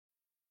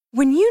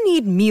When you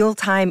need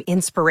mealtime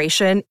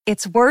inspiration,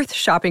 it's worth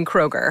shopping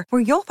Kroger,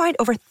 where you'll find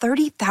over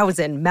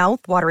 30,000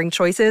 mouth-watering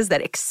choices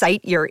that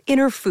excite your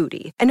inner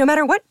foodie. And no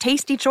matter what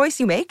tasty choice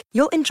you make,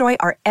 you'll enjoy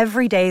our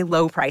everyday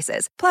low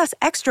prices, plus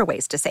extra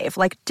ways to save,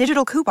 like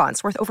digital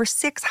coupons worth over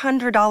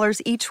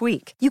 $600 each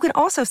week. You can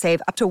also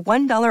save up to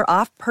 $1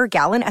 off per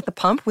gallon at the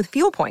pump with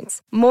fuel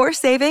points. More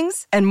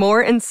savings and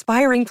more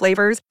inspiring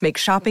flavors make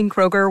shopping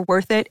Kroger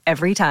worth it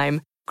every time.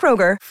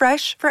 Kroger,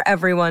 fresh for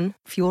everyone.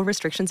 Fuel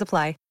restrictions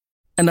apply.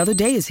 Another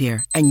day is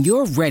here, and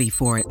you're ready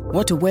for it.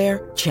 What to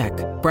wear? Check.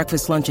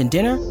 Breakfast, lunch, and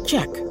dinner?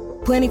 Check.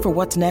 Planning for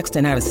what's next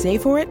and how to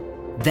save for it?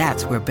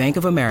 That's where Bank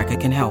of America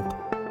can help.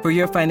 For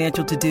your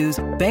financial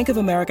to-dos, Bank of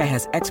America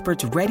has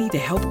experts ready to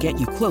help get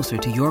you closer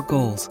to your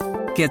goals.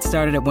 Get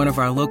started at one of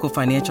our local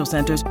financial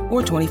centers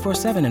or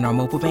 24/7 in our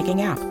mobile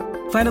banking app.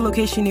 Find a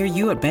location near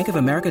you at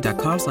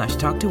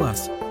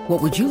bankofamerica.com/talktous.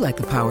 What would you like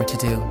the power to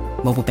do?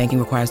 Mobile banking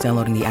requires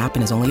downloading the app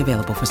and is only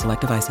available for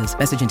select devices.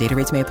 Message and data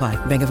rates may apply.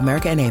 Bank of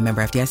America N.A.,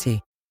 member FDIC.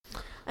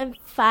 I'm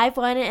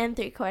 5'1"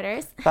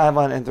 3/4.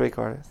 5'1"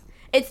 3/4.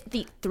 It's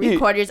the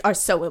 3/4 are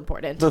so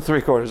important. The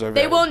 3/4 are very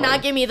They will important.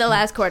 not give me the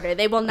last quarter.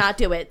 They will not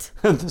do it.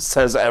 This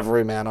says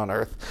every man on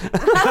earth. The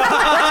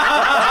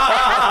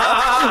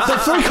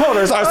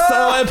 3/4 are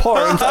so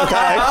important,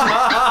 okay?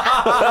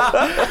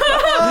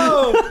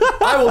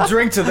 I will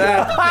drink to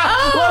that.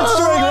 Let's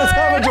drink. Let's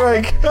have a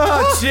drink.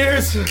 Oh,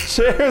 cheers.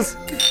 Cheers.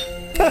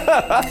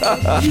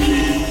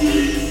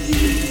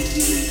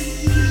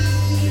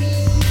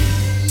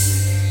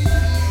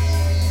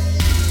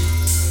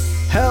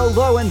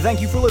 Hello, and thank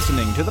you for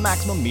listening to the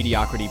Maximum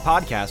Mediocrity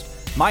Podcast.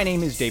 My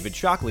name is David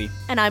Shockley.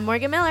 And I'm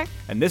Morgan Miller.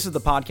 And this is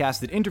the podcast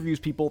that interviews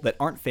people that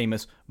aren't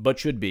famous, but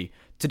should be.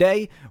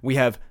 Today, we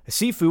have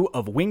Sifu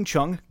of Wing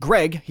Chun,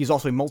 Greg. He's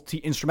also a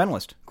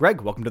multi-instrumentalist.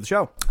 Greg, welcome to the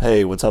show.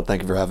 Hey, what's up?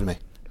 Thank you for having me.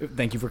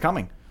 Thank you for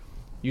coming.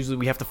 Usually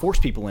we have to force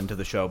people into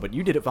the show, but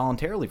you did it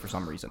voluntarily for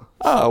some reason.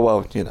 Oh,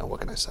 well, you know, what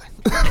can I say?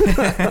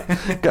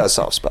 Got a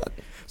soft spot.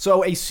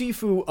 So a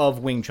Sifu of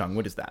Wing Chun,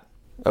 what is that?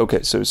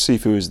 Okay, so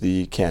Sifu is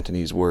the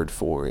Cantonese word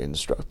for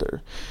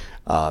instructor.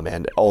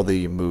 And all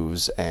the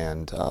moves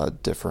and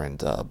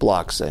different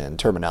blocks and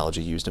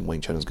terminology used in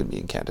Wing Chun is going to be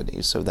in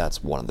Cantonese. So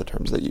that's one of the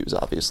terms they use,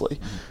 obviously,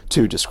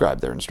 to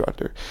describe their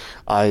instructor.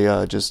 I've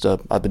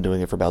been doing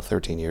it for about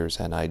 13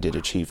 years, and I did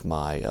achieve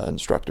my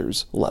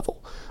instructor's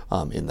level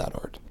in that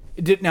art.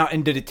 Did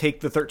it take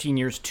the 13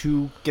 years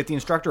to get the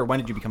instructor, or when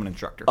did you become an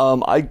instructor?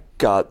 I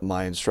got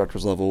my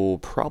instructor's level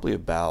probably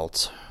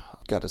about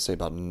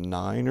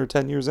 9 or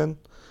 10 years in.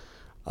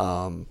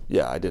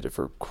 Yeah, I did it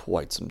for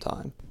quite some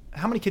time.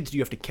 How many kids do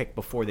you have to kick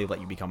before they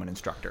let you become an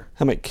instructor?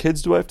 How many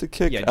kids do I have to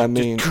kick? Yeah, I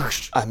mean,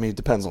 it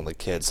depends on the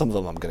kid. Some of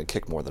them I'm going to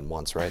kick more than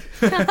once, right?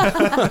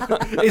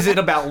 Is it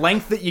about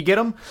length that you get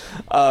them?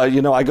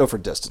 I go for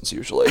distance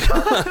usually.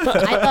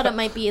 I thought it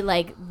might be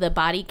like the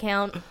body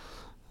count.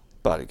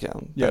 Body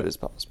count. Yeah. That is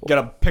possible.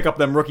 Got to pick up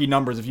them rookie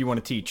numbers if you want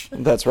to teach.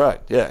 That's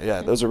right.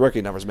 Yeah. Those are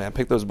rookie numbers, man.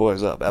 Pick those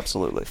boys up.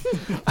 Absolutely.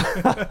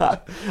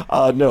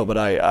 No, but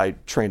I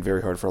trained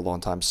very hard for a long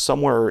time.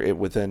 Somewhere it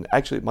might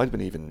have been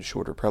even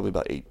shorter, probably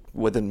about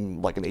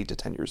within like an 8 to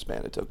 10 year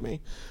span it took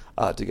me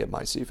to get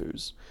my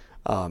Sifus.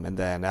 And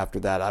then after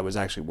that, I was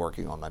actually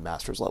working on my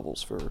master's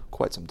levels for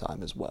quite some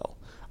time as well.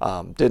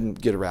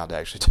 Didn't get around to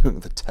actually doing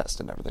the test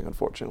and everything,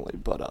 unfortunately,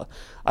 but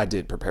I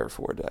did prepare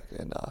for it,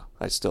 and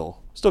I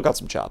still got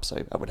some chops.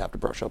 I would have to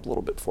brush up a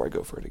little bit before I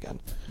go for it again.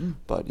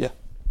 But yeah.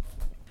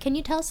 Can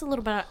you tell us a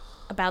little bit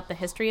about the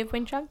history of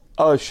Wing Chun?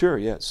 Sure,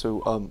 yeah.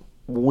 So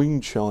Wing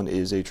Chun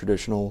is a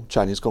traditional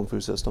Chinese Kung Fu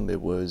system.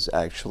 It was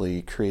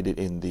actually created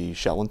in the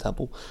Shaolin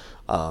Temple.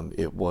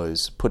 It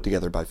was put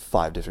together by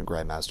 5 different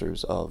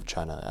grandmasters of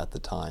China at the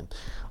time.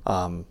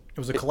 It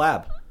was a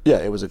collab. Yeah,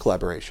 it was a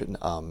collaboration.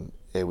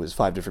 It was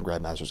 5 different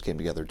grandmasters came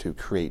together to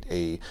create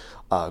a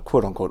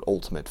quote-unquote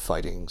ultimate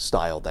fighting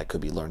style that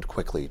could be learned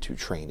quickly to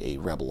train a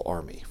rebel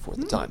army for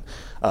the time.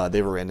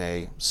 They were in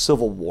a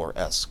Civil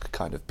War-esque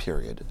kind of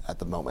period at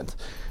the moment,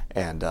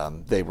 and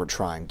they were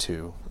trying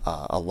to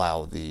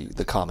allow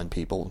the common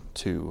people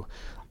to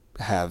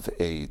have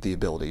the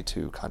ability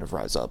to kind of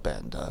rise up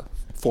and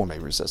form a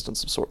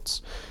resistance of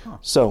sorts.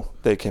 So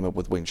they came up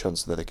with Wing Chun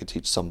so that they could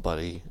teach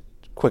somebody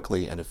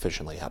quickly and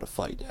efficiently how to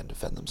fight and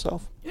defend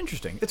themselves.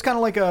 Interesting. It's kind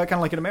of like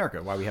in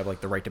America, why we have like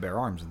the right to bear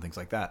arms and things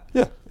like that.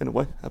 Yeah, in a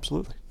way,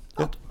 absolutely.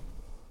 Yeah.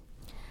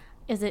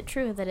 Is it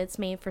true that it's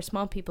made for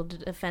small people to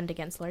defend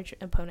against large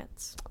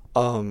opponents?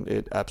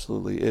 It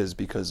absolutely is,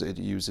 because it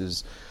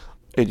uses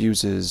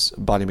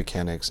body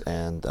mechanics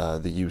and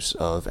the use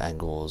of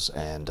angles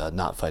and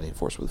not fighting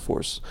force with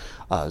force.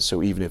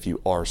 So even if you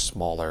are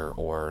smaller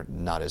or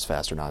not as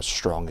fast or not as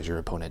strong as your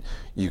opponent,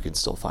 you can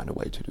still find a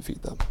way to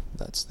defeat them.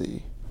 That's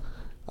the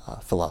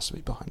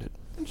philosophy behind it.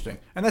 Interesting.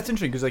 And that's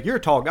interesting because you're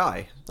a tall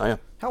guy. I am.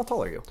 How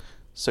tall are you?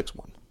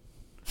 6'1".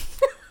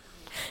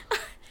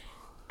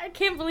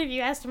 can't believe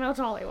you asked him how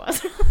tall he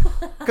was.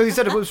 Because he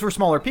said it was for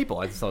smaller people.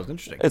 I just thought it was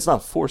interesting. It's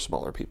not for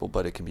smaller people,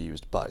 but it can be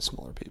used by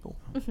smaller people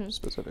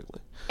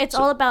specifically. It's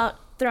all about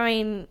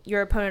throwing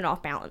your opponent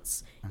off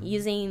balance,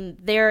 using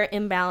their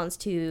imbalance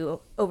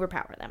to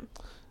overpower them.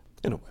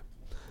 In a way.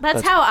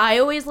 That's how I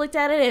always looked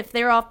at it. If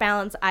they're off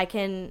balance, I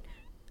can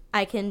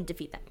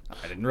defeat them.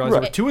 I didn't realize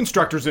there were two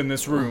instructors in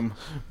this room.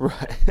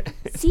 Right.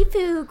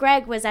 Sifu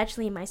Greg was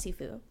actually my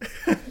Sifu.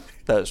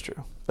 That is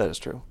true. That is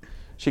true.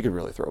 She could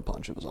really throw a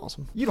punch. It was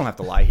awesome. You don't have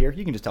to lie here.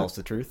 You can just tell us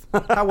the truth.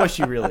 How was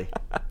she really?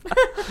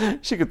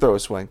 She could throw a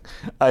swing.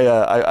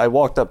 I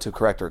walked up to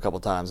correct her a couple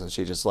times, and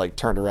she just like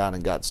turned around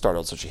and got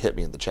startled, so she hit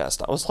me in the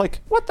chest. I was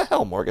like, "What the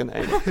hell, Morgan?"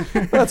 Hey,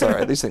 that's all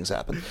right. These things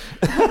happen.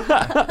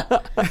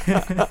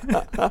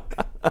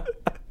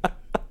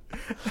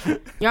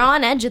 You're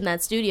on edge in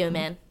that studio,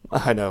 man.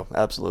 I know,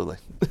 absolutely.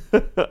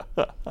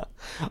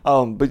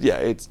 But yeah,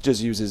 it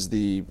just uses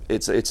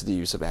it's the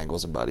use of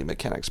angles and body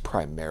mechanics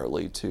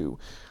primarily to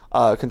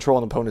control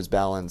an opponent's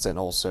balance and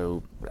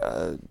also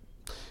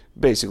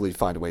basically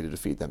find a way to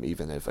defeat them,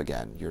 even if,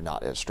 again, you're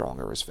not as strong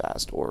or as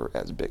fast or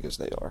as big as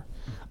they are.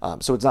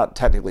 So it's not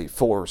technically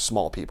for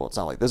small people. It's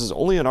not like this is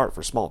only an art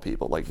for small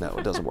people. Like, no,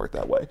 it doesn't work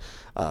that way.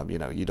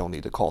 You don't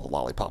need to call the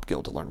Lollipop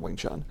Guild to learn Wing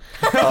Chun.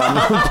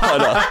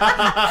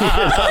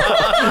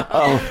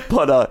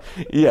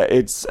 Yeah,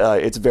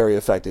 it's very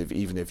effective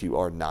even if you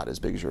are not as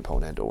big as your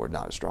opponent or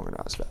not as strong or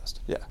not as fast.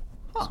 Yeah.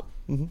 Huh.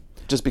 So,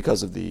 just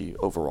because of the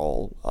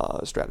overall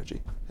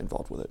strategy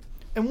involved with it.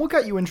 And what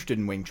got you interested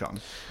in Wing Chun?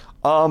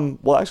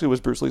 Well, actually, it was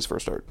Bruce Lee's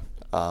first art.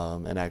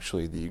 And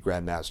actually, the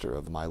Grandmaster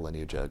of my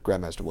lineage,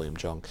 Grandmaster William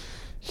Chung,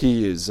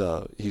 he's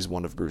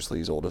one of Bruce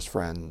Lee's oldest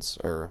friends,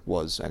 or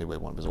was anyway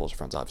one of his oldest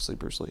friends. Obviously,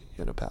 Bruce Lee,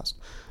 passed.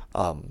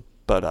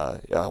 But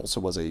I also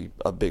was a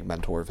big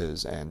mentor of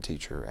his and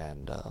teacher,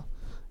 and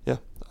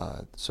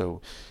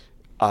so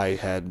I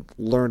had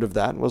learned of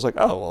that and was like,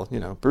 oh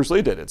well, Bruce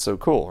Lee did it, so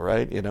cool,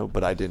 right?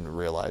 But I didn't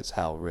realize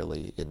how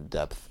really in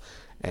depth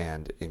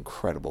and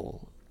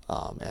incredible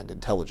and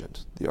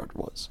intelligent the art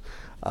was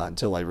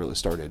until I really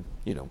started,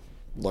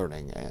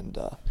 learning and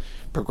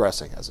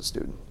progressing as a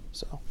student.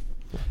 So.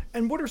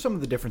 And what are some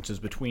of the differences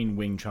between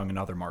Wing Chun and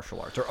other martial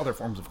arts or other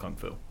forms of Kung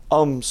Fu?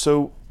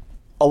 So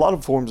a lot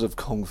of forms of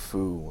Kung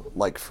Fu,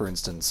 like for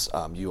instance,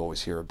 you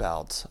always hear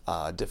about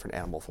different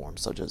animal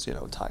forms such as,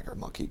 tiger,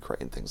 monkey,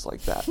 crane, things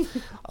like that.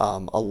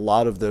 A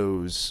lot of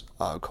those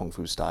Kung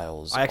Fu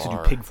styles I actually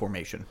do pig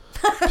formation.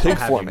 Pig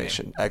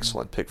formation.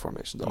 Excellent. Pig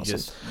formation is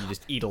awesome. You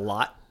just eat a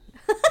lot.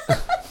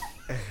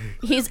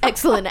 He's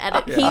excellent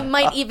at it. He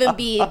might even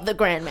be the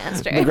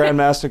Grandmaster.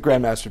 The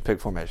Grandmaster pig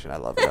formation. I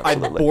love it.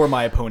 Absolutely. I bore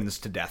my opponents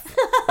to death.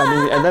 I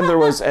mean, and then there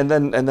was, and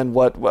then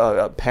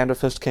what? Panda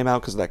Fist came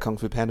out because of that Kung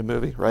Fu Panda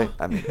movie, right?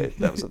 I mean,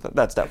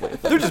 that's definitely a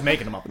thing. They're just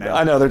making them up now.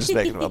 I know they're just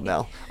making them up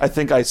now. I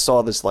think I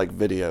saw this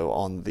video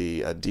on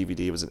the DVD.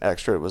 It was an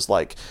extra. It was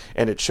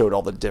and it showed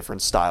all the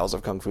different styles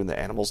of Kung Fu and the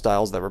animal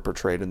styles that were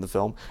portrayed in the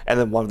film. And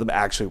then one of them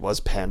actually was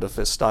Panda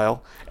Fist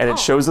style, and it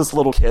shows this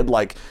little kid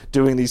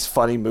doing these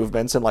funny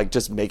movements and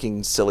just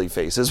making silly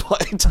faces while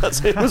he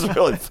does it. It was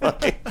really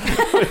funny.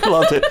 I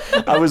loved it.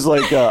 I was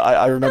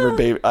I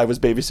remember I was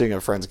babysitting a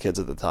friend's kids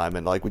at the time,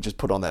 and we just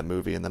put on that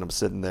movie, and then I'm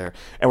sitting there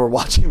and we're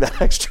watching that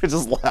extra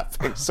just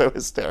laughing so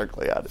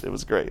hysterically at it. It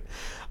was great.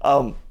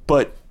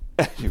 But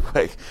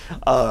anyway,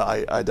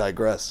 I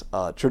digress.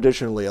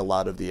 Traditionally, a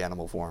lot of the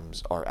animal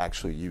forms are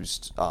actually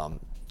used,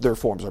 their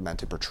forms are meant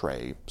to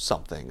portray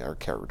something or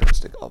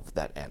characteristic of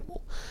that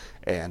animal.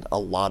 And a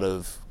lot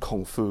of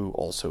Kung Fu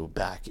also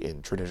back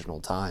in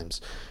traditional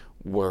times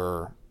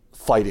were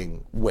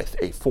fighting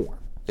with a form.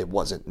 It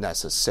wasn't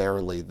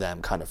necessarily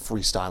them kind of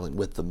freestyling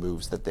with the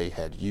moves that they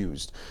had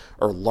used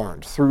or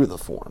learned through the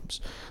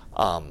forms.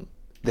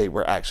 They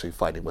were actually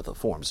fighting with a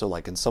form. So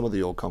in some of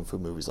the old Kung Fu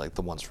movies, like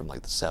the ones from the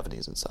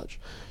 70s and such,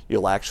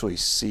 you'll actually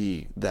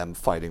see them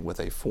fighting with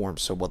a form.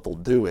 So what they'll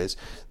do is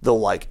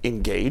they'll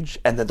engage,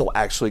 and then they'll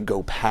actually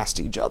go past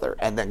each other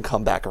and then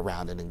come back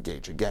around and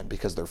engage again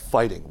because they're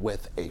fighting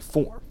with a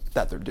form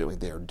that they're doing.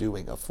 They are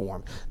doing a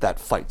form that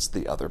fights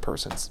the other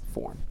person's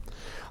form.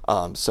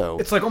 So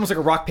it's almost like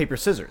a rock, paper,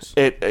 scissors.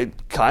 It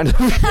kind of,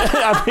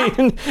 I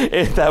mean,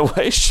 in that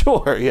way,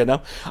 sure,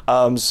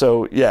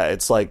 So yeah,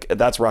 it's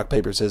that's rock,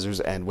 paper,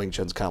 scissors, and Wing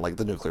Chun's kind of like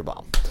the nuclear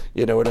bomb.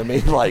 You know what I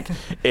mean?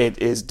 It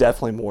is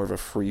definitely more of a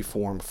free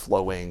form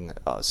flowing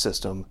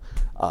system.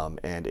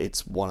 And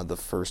it's one of the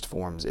first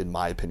forms, in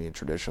my opinion,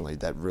 traditionally,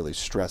 that really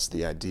stressed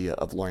the idea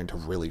of learning to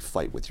really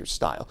fight with your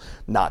style,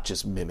 not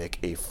just mimic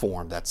a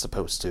form that's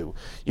supposed to,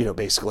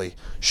 basically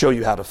show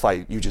you how to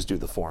fight. You just do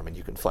the form and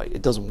you can fight.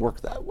 It doesn't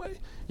work that way.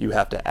 You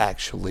have to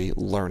actually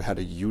learn how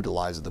to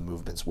utilize the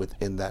movements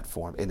within that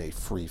form in a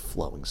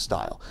free-flowing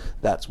style.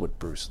 That's what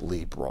Bruce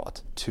Lee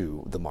brought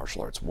to the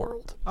martial arts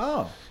world.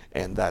 Oh.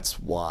 And that's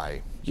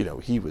why,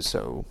 he was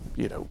so,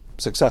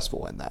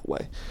 successful in that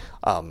way.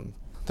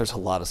 There's a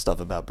lot of stuff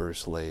about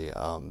Bruce Lee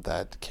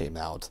that came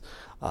out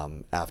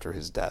after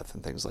his death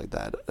and things like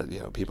that.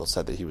 People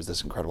said that he was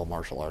this incredible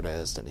martial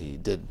artist and he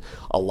did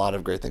a lot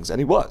of great things, and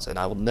he was, and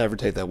I will never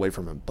take that away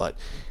from him. But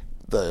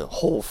the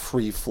whole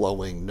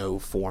free-flowing, no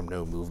form,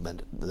 no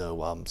movement,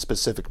 no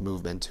specific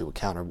movement to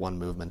counter one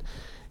movement,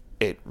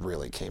 it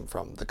really came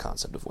from the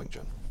concept of Wing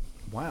Chun.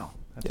 Wow,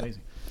 that's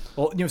amazing.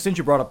 Well, since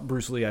you brought up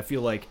Bruce Lee, I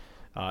feel like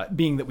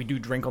being that we do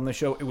drink on this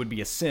show, it would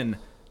be a sin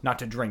not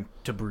to drink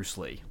to Bruce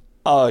Lee.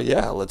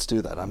 Yeah, let's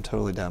do that. I'm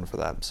totally down for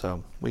that.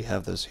 So we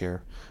have this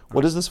here.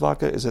 What is this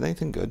vodka? Is it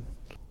anything good?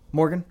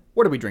 Morgan,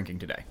 what are we drinking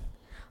today?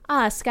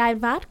 Sky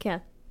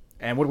Vodka.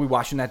 And what are we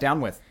washing that down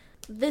with?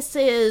 This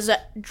is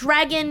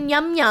Dragon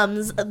Yum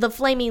Yums, the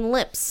Flaming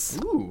Lips.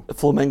 Ooh.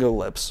 Flamingo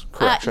lips,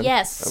 correction.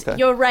 Yes, Okay.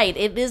 you're right.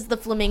 It is the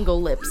flamingo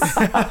lips.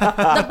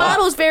 The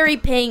bottle's very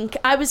pink.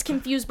 I was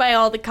confused by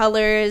all the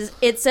colors.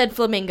 It said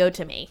flamingo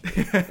to me.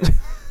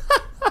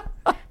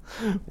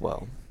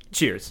 Well,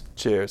 Cheers.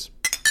 cheers.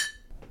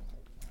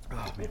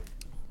 Oh, man.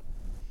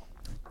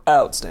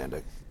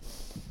 Outstanding.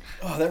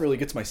 Oh, that really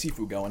gets my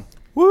seafood going.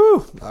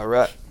 Woo! All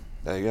right.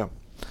 There you go.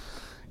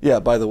 Yeah,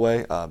 by the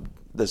way,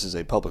 this is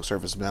a public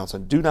service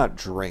announcement. Do not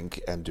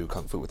drink and do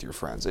kung fu with your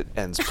friends. It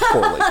ends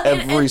poorly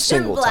every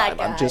single black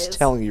time. I'm just guys.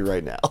 telling you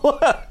right now.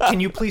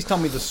 Can you please tell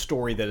me the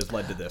story that has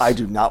led to this? I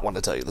do not want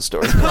to tell you the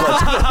story.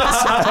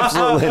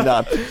 Absolutely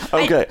not.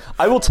 Okay,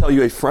 I will tell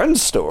you a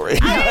friend's story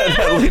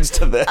that leads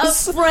to A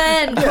this.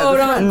 friend,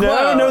 quote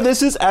unquote. No,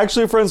 this is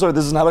actually a friend's story.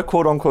 This is not a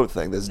quote-unquote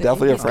thing. This is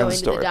definitely a He's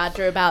friend's going to the story.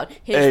 doctor about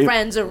his A-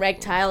 friend's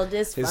erectile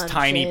dysfunction. His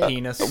tiny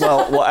penis.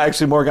 Well,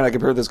 actually, Morgan, I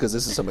compare this because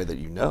this is somebody that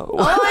you know.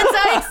 Oh,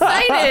 I'm so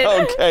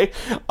excited. Okay.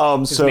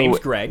 His name's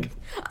Greg.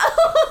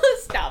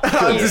 Stop.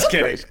 I'm just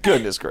kidding.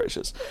 Goodness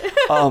gracious.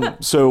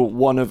 So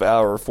one of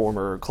our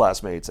former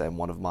classmates and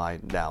one of my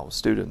now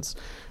students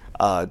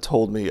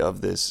told me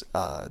of this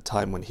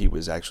time when he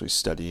was actually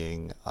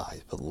studying,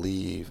 I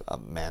believe, a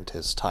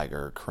mantis,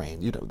 tiger,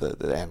 crane,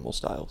 the animal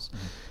styles.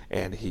 Mm-hmm.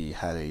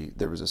 And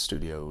there was a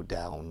studio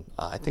down,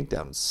 I think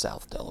down in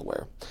South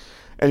Delaware.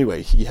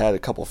 Anyway, he had a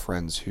couple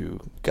friends who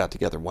got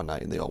together one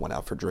night and they all went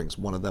out for drinks.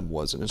 One of them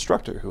was an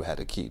instructor who had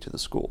a key to the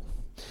school.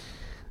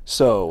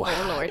 So,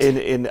 Lord.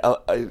 in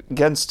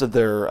against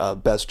their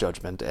best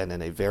judgment and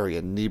in a very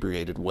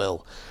inebriated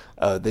will,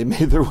 they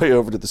made their way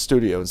over to the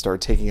studio and started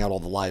taking out all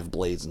the live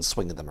blades and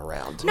swinging them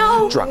around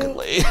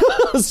drunkenly.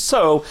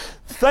 So,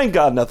 thank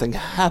God nothing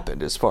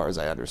happened, as far as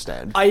I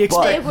understand. I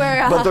expect-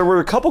 but there were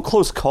a couple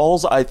close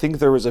calls. I think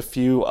there was a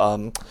few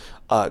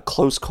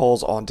close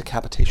calls on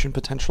decapitation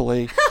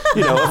potentially.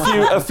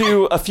 A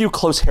few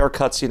close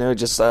haircuts.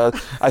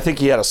 I think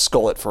he had a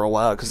skullet for a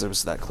while because it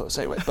was that close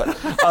anyway.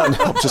 But no,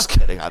 I'm just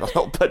kidding. I don't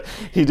know. But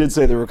he did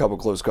say there were a couple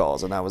close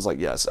calls, and I was like,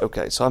 yes,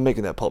 okay. So I'm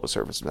making that public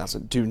service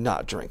announcement. Do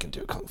not drink and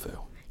do kung fu.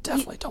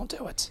 Definitely don't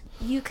do it.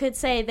 You could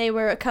say they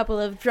were a couple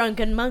of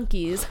drunken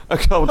monkeys. A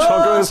couple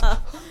chunkers.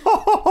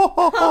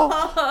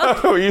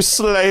 Oh, you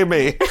slay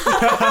me.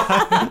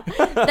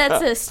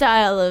 That's a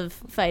style of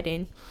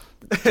fighting.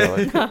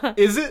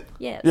 Is it?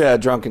 Yes. Yeah,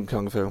 drunken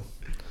kung fu.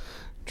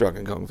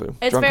 Drunken kung fu.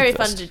 It's Drunken very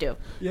fist. fun to do.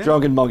 Yeah.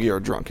 Drunken monkey or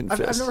drunken I've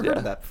fist. never heard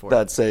of that before.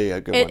 That's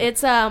a good one.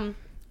 It's kind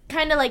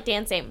of like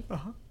dancing.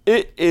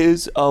 It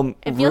is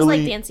It feels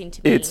like dancing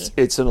to me.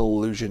 It's an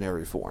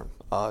illusionary form.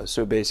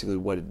 So basically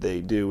what they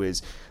do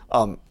is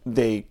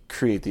they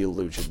create the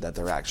illusion that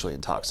they're actually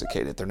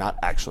intoxicated. They're not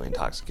actually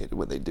intoxicated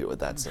when they do it.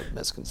 That's a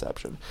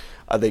misconception.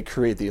 They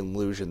create the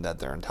illusion that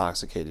they're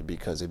intoxicated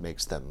because it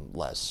makes them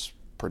less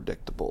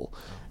predictable.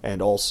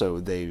 And also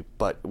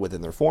but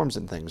within their forms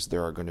and things,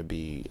 there are going to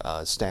be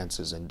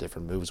stances and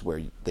different moves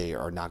where they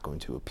are not going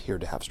to appear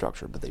to have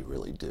structure, but they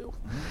really do.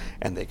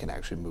 And they can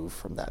actually move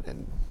from that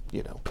and,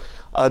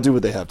 do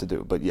what they have to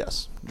do. But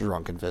yes,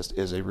 drunken fist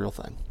is a real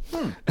thing.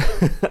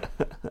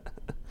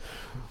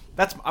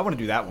 I want to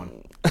do that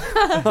one.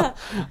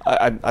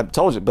 I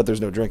told you, but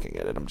there's no drinking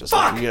in it. I'm just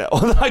saying,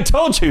 I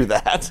told you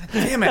that.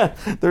 Damn it.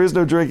 There is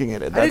no drinking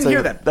in it. I didn't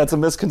hear that. That's a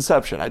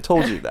misconception. I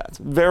told you that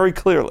very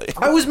clearly.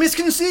 I was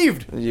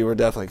misconceived. You were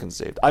definitely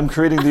conceived. I'm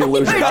creating the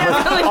illusion.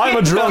 I'm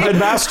a drunken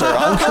master.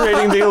 I'm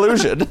creating the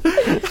illusion.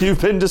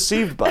 You've been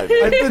deceived by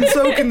me. I've been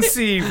so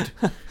conceived.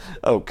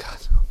 Oh,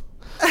 God.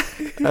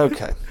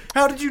 Okay.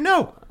 How did you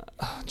know?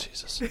 Oh,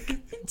 Jesus.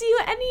 Do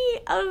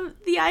any of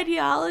the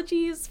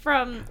ideologies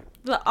from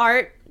the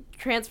art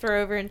transfer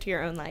over into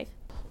your own life?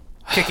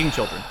 Kicking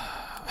children.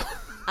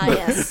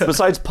 Yes.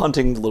 Besides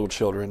punting little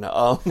children,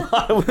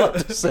 I would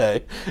have to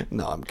say,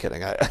 no, I'm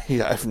kidding.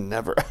 I've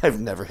never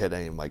hit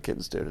any of my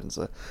kids' students.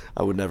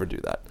 I would never do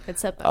that.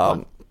 Except that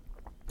one.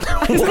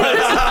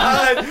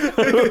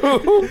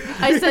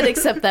 I said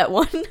except that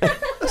one.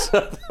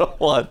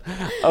 What?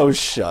 Oh,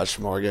 shush,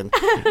 Morgan.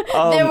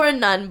 There were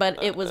none,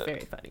 but it was very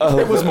funny.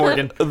 It was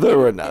Morgan. There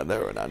were none.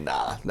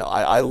 Nah. No,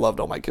 I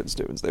loved all my kids'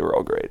 students. They were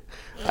all great,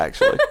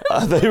 actually.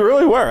 They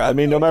really were. I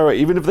mean, no matter what,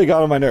 even if they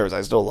got on my nerves,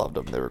 I still loved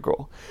them. They were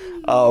cool.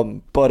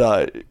 But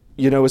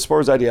as far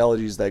as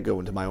ideologies that go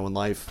into my own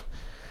life,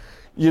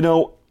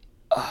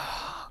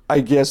 I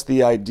guess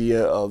the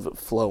idea of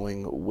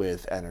flowing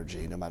with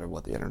energy, no matter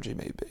what the energy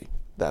may be,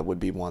 that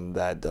would be one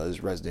that does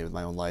resonate with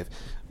my own life.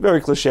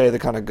 Very cliche, the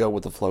kind of go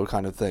with the flow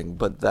kind of thing,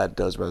 but that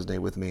does resonate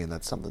with me, and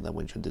that's something that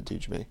Wing Chun did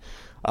teach me,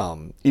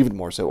 even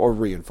more so, or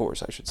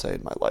reinforce, I should say,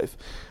 in my life.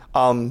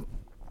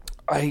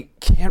 I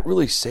can't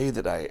really say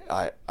that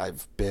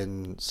I've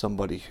been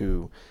somebody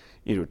who,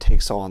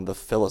 takes on the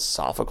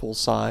philosophical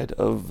side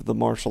of the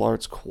martial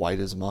arts quite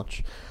as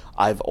much.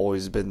 I've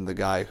always been the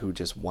guy who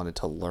just wanted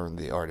to learn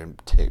the art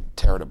and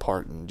tear it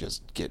apart and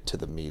just get to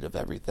the meat of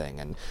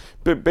everything.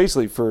 But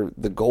basically for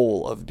the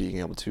goal of being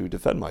able to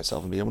defend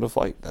myself and be able to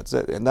fight. That's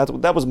it. And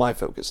that was my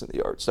focus in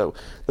the art. So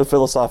the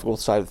philosophical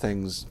side of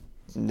things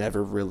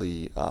never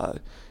really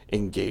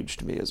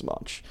engaged me as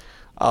much.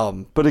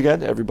 But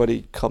again,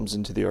 everybody comes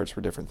into the arts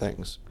for different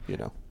things,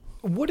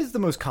 What is the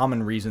most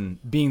common reason,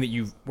 being that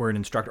you were an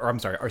instructor, or I'm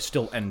sorry, are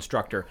still an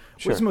instructor,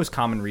 Sure. What's the most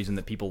common reason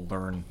that people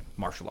learn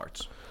martial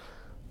arts?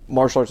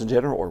 Martial arts in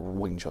general or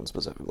Wing Chun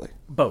specifically?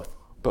 Both.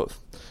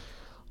 Both.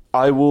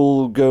 I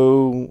will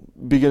go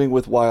beginning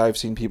with why I've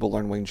seen people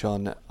learn Wing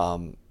Chun.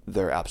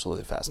 They're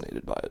absolutely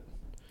fascinated by it.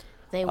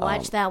 They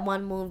watched that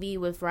one movie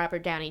with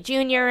Robert Downey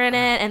Jr. in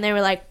it, and they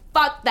were like,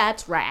 fuck,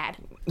 that's rad.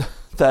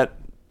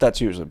 That's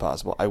usually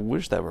possible. I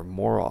wish that were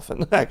more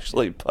often,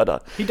 actually.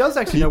 But He does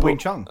actually know Wing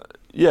Chun.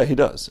 Yeah, he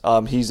does.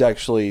 He's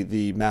actually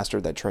the master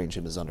that trains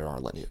him is under our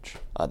lineage.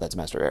 That's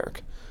Master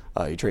Eric.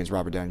 He trains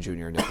Robert Downey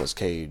Jr., Nicolas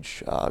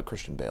Cage,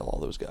 Christian Bale, all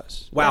those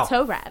guys. Wow. That's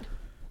so rad.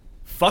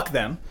 Fuck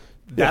them.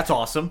 That's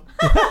awesome.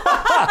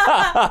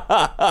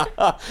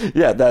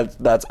 Yeah,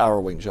 that's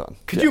our Wing Chun.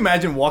 Could you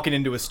imagine walking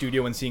into a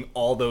studio and seeing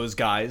all those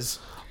guys?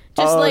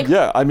 Just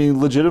Yeah, I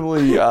mean,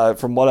 legitimately,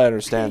 from what I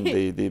understand,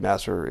 the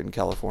master in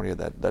California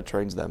that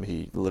trains them,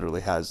 he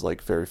literally has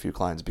like very few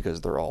clients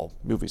because they're all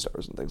movie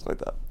stars and things like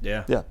that.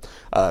 Yeah. Yeah.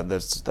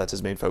 That's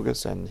his main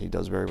focus, and he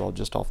does very well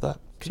just off that.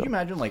 Could you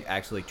imagine like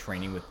actually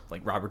training with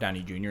like Robert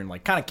Downey Jr. and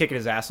like kind of kicking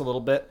his ass a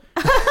little bit,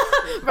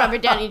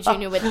 Robert Downey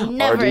Jr. would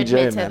never RDJ,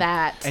 admit to man.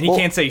 that. and he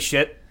can't say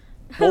shit?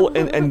 Well,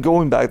 and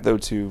going back though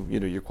to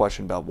your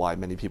question about why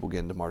many people get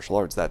into martial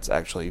arts, that's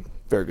actually a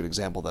very good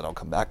example that I'll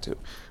come back to.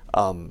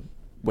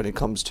 When it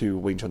comes to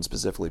Wing Chun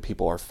specifically,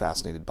 people are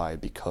fascinated by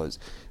it because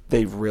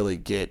they really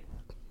get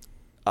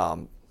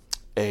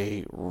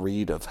a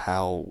read of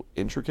how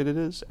intricate it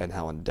is and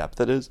how in depth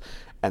it is,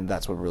 and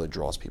that's what really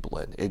draws people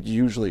in. It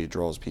usually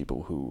draws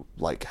people who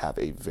have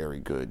a very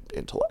good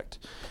intellect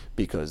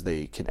because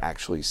they can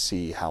actually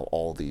see how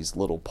all these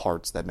little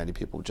parts that many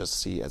people just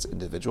see as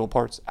individual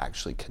parts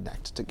actually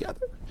connect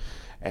together,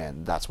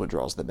 and that's what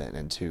draws them in.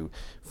 And to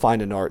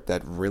find an art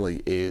that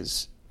really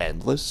is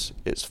endless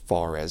as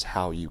far as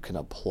how you can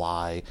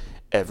apply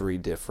every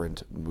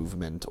different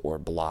movement or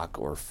block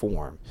or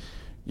form,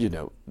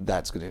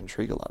 that's going to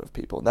intrigue a lot of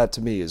people. And that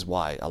to me is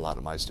why a lot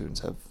of my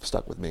students have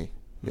stuck with me.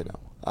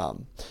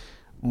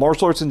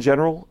 Martial arts in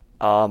general,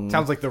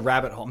 Sounds like the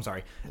rabbit hole. I'm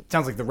sorry. It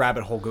sounds like the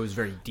rabbit hole goes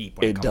very deep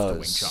when it comes to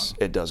Wing Chun.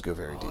 It does go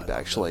very deep,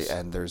 actually.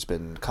 And there's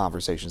been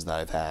conversations that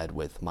I've had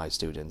with my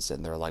students,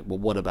 and they're like, "Well,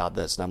 what about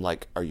this?" And I'm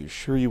like, "Are you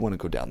sure you want to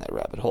go down that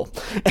rabbit hole?"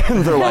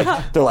 And they're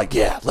like,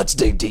 "Yeah, let's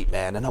dig deep,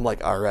 man." And I'm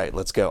like, "All right,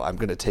 let's go. I'm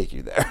gonna take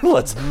you there.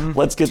 Let's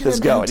get this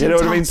going." You know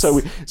what I mean?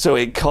 So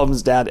it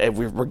comes down, and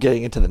we're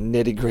getting into the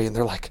nitty gritty, and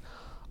they're like,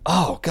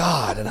 "Oh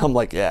God!" And I'm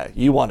like, "Yeah,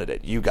 you wanted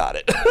it, you got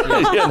it."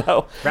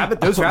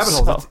 Those rabbit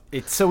holes.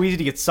 It's so easy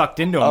to get sucked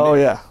into them. Oh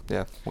yeah.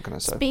 What can I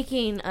say?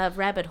 Speaking of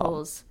rabbit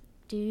holes,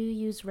 do you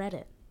use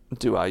Reddit?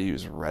 Do I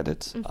use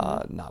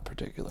Reddit? Not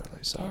particularly.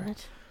 Sorry.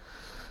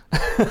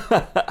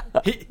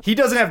 He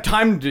doesn't have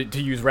time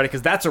to use Reddit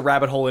because that's a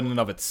rabbit hole in and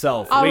of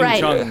itself. All Wing right.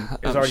 Chun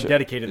is already sure.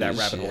 dedicated to that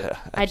rabbit hole. Yeah,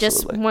 I just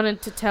absolutely.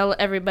 wanted to tell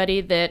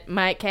everybody that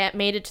my cat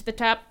made it to the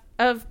top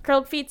of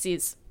Curled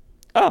Feetsies.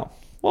 Oh,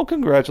 well,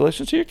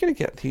 congratulations to your kitty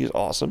cat. He's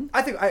awesome.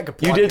 I think I could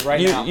You plug did it right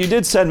now. you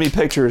did send me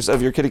pictures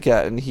of your kitty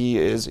cat, and she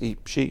is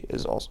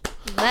awesome.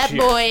 That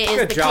boy is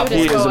Good the job,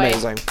 cutest He is boy.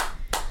 amazing.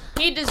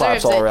 He deserves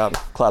Claps it. all around.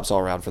 Claps all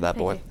around for that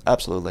boy.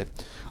 Absolutely.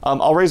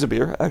 I'll raise a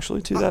beer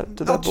actually to that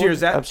boy.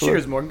 Cheers, that. Absolutely.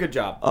 Cheers, Morgan. Good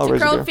job. I'll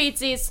raise a Curled beer.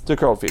 Feetsies. To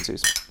Curled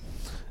Feetsies.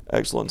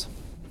 Excellent.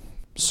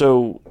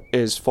 So,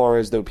 as far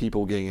as though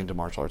people getting into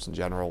martial arts in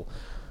general,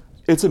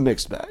 it's a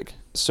mixed bag.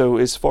 So,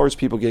 as far as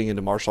people getting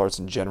into martial arts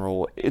in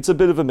general, it's a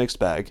bit of a mixed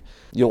bag.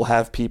 You'll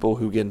have people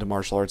who get into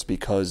martial arts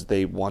because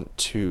they want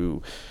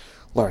to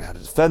learn how to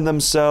defend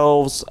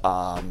themselves.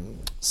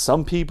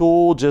 Some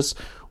people just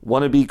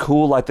want to be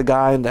cool like the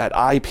guy in that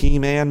IP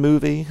Man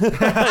movie. You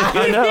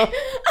know?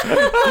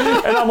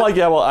 And I'm like,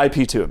 yeah, well,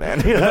 IP too,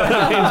 man. You know what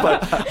I mean?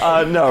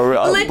 But no.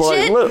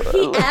 Legit,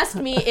 he asked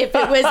me if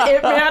it was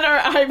Ip Man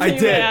or IP I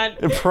did.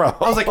 Man. Bro.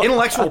 I was like,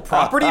 intellectual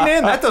property,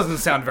 man? That doesn't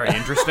sound very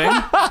interesting.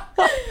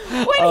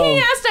 When he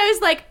asked, I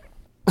was like,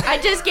 I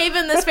just gave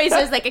him this face.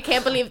 I was like, I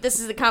can't believe this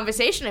is the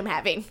conversation I'm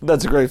having.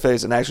 That's a great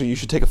face, and actually, you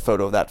should take a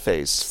photo of that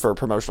face for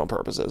promotional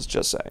purposes.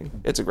 Just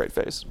saying, it's a great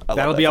face. I love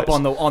That'll that be up face.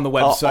 on the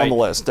website. on the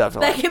list,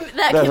 definitely.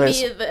 That can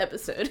face. be the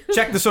episode.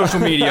 Check the social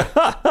media.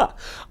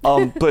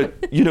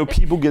 But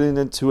people getting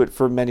into it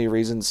for many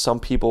reasons. Some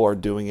people are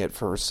doing it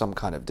for some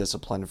kind of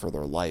discipline for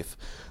their life.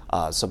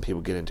 Some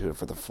people get into it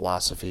for the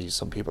philosophy.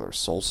 Some people are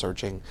soul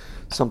searching.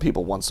 Some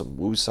people want some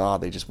woosah.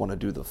 They just want to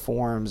do the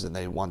forms and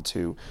they want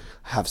to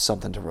have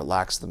something to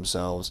relax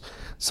themselves.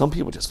 Some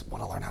people just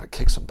want to learn how to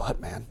kick some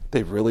butt, man.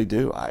 They really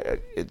do.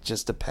 It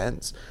just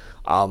depends.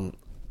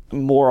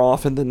 More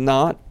often than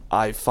not,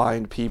 I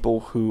find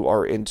people who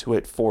are into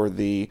it for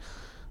the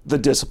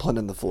discipline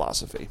and the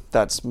philosophy.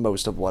 That's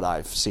most of what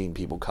I've seen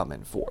people come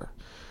in for.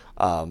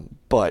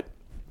 But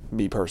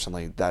me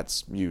personally,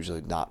 that's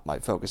usually not my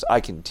focus. I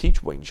can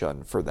teach Wing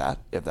Chun for that,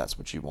 if that's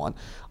what you want.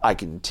 I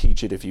can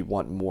teach it if you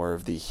want more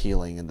of the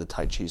healing and the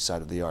Tai Chi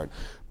side of the art.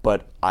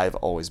 But I've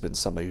always been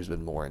somebody who's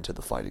been more into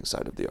the fighting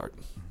side of the art.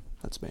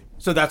 That's me.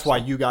 So that's why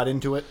you got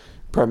into it?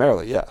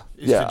 Primarily, yeah.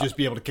 To just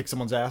be able to kick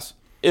someone's ass?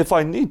 If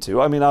I need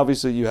to. I mean,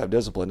 obviously you have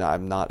discipline.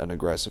 I'm not an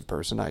aggressive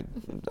person.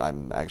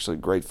 I'm actually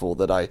grateful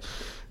that I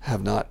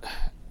have not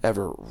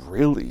ever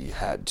really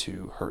had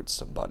to hurt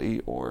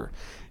somebody or,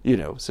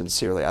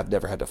 sincerely, I've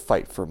never had to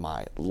fight for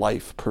my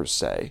life per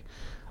se.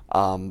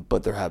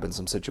 But there have been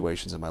some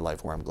situations in my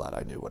life where I'm glad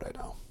I knew what I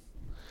know.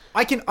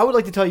 I would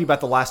like to tell you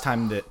about the last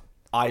time that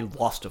I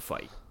lost a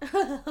fight.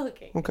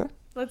 Okay.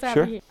 Let's have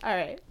it. All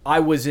right.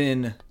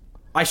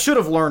 I should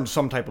have learned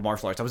some type of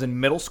martial arts. I was in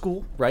middle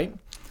school, right?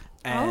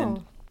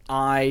 And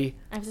I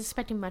was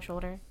expecting much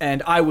older.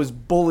 And I was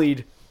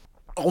bullied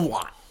a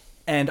lot.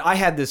 And I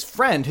had this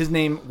friend, his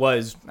name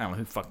was, I don't know,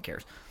 who fucking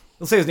cares.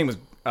 Let's say his name was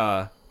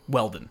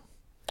Weldon.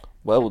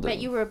 Weldon. Bet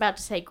you were about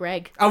to say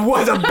Greg. I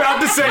was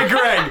about to say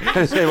Greg.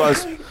 His name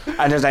was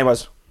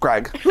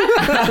Greg.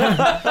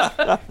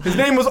 His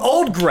name was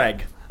Old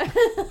Greg.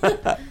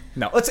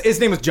 No, his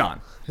name was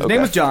John. His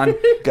name was John.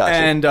 Gotcha.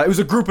 And it was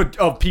a group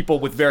of people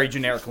with very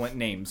generic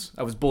names.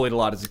 I was bullied a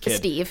lot as a kid.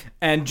 Steve.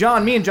 And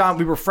me and John,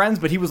 we were friends,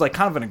 but he was like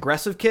kind of an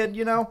aggressive kid,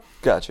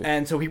 Gotcha.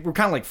 And so we were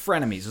kind of like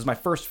frenemies. It was my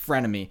first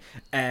frenemy.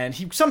 And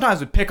he sometimes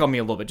would pick on me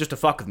a little bit just to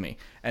fuck with me.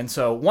 And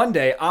so one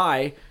day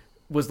I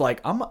was like,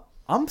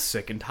 I'm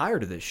sick and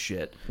tired of this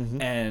shit.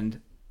 Mm-hmm.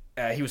 And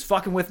he was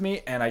fucking with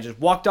me, and I just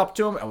walked up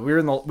to him. And we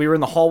were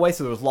in the hallway,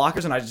 so there was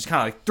lockers, and I just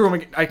kind of like threw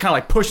him. I kind of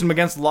like pushed him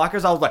against the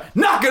lockers. I was like,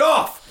 "Knock it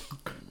off,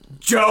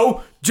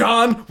 Joe,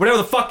 John, whatever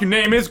the fuck your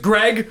name is,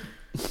 Greg."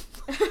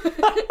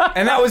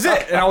 And that was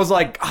it. And I was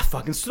like, I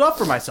fucking stood up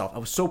for myself. I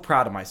was so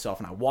proud of myself,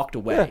 and I walked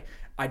away. Yeah.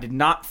 I did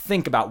not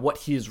think about what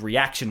his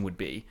reaction would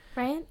be.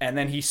 Right. And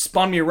then he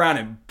spun me around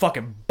and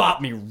fucking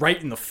bopped me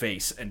right in the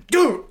face. And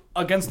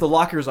against the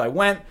lockers I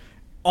went.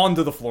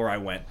 Onto the floor I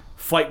went.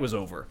 Fight was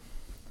over.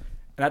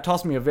 And that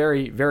taught me a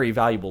very, very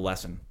valuable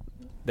lesson.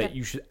 That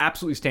you should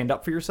absolutely stand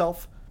up for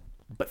yourself,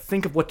 but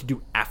think of what to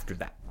do after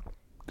that.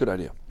 Good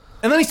idea.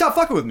 And then he stopped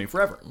fucking with me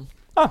forever.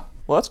 Oh,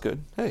 well, that's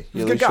good. Hey,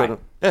 he's a good guy.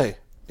 Hey,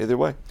 either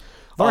way.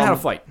 Learn how to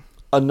fight.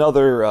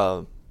 Another,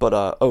 and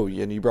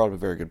you brought up a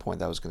very good point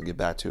that I was going to get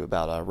back to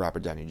about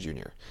Robert Downey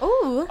Jr.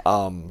 Ooh.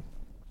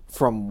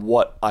 From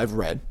what I've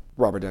read,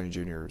 Robert Downey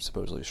Jr.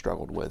 supposedly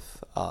struggled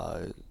with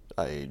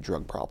a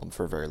drug problem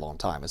for a very long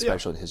time,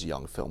 especially in his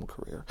young film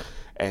career.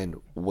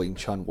 And Wing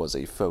Chun was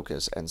a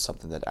focus and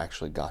something that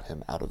actually got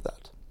him out of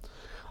that.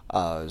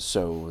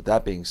 So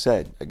that being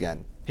said,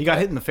 again... He got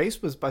hit in the face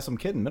by some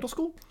kid in middle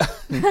school?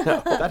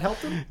 No. That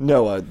helped him?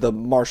 No, the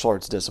martial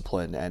arts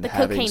discipline and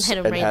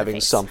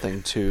having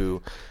something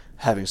to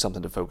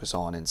focus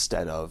on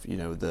instead of,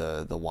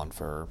 the one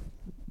for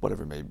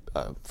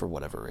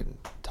whatever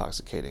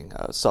intoxicating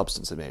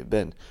substance it may have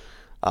been.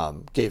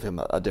 Gave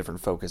him a different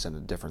focus and a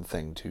different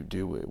thing to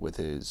do with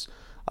his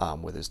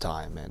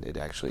time, and it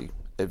actually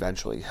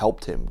eventually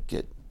helped him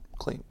get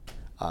clean,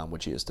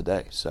 which he is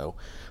today. So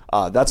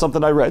that's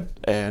something I read,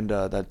 and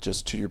that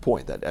just to your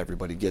point that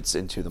everybody gets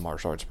into the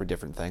martial arts for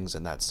different things,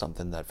 and that's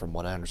something that, from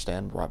what I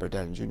understand, Robert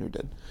Downey Jr.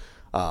 did.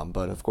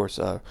 But of course,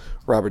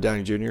 Robert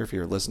Downey Jr., if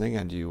you're listening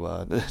and you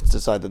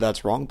decide that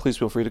that's wrong, please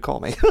feel free to call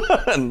me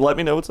and let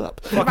me know what's up.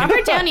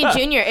 Robert Downey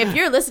Jr., if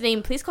you're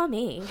listening, please call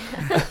me.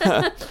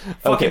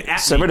 Okay,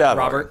 simmer down,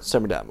 Robert.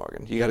 Simmer down,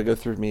 Morgan. You got to go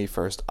through me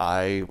first.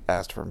 I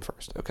asked for him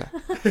first. Okay.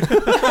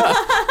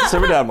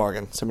 Simmer down,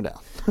 Morgan. Simmer down.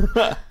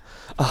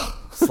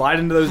 Slide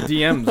into those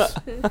DMs.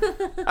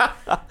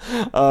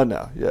 Oh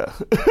no, yeah.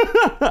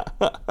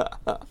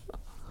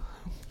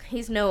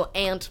 He's no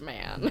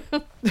Ant-Man.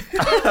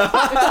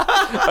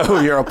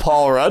 Oh, you're a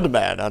Paul Rudd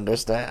man,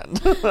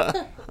 understand.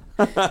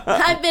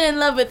 I've been in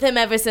love with him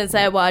ever since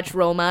I watched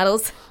Role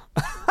Models.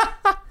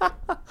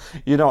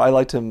 I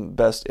liked him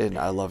best in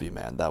I Love You,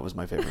 Man. That was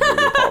my favorite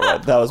movie of Paul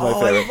Rudd. That was my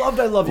favorite. I loved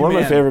I Love You, Man.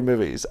 One of my favorite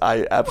movies.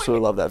 I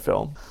absolutely love that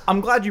film.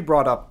 I'm glad you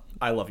brought up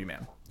I Love You,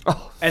 Man.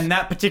 Oh. And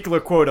that particular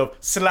quote of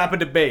slap at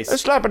the bass.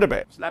 Slap at the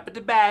bass. Slap at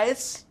the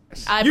bass.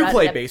 You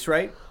play bass,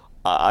 right?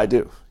 I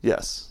do,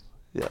 yes.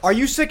 Yes. Are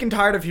you sick and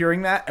tired of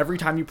hearing that every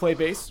time you play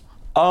bass?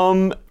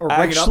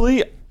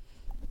 Actually,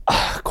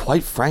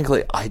 quite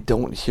frankly, I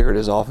don't hear it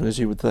as often as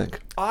you would think.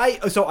 I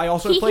also play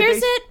bass. He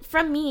hears it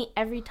from me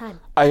every time.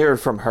 I hear it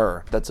from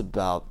her. That's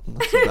about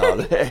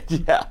it.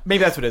 Yeah.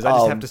 Maybe that's what it is. I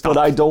just have to stop.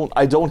 But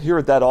I don't hear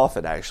it that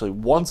often actually.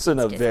 Once in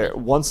a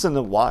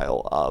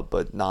while,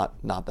 but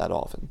not that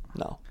often.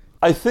 No.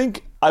 I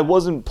think I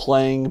wasn't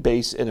playing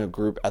bass in a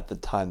group at the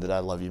time that I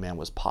Love You, Man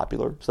was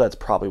popular, so that's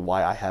probably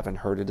why I haven't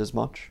heard it as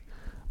much.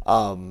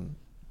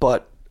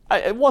 But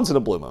once in a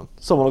blue moon,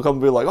 someone will come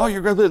and be like, "Oh,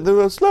 you're going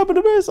to slap in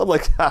the bass." I'm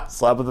like,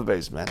 slap in the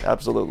bass, man.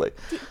 Absolutely.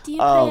 Do you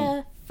play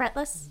a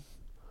fretless?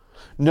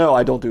 No,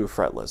 I don't do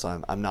fretless.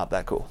 I'm not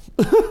that cool.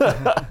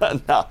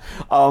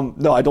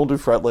 No, I don't do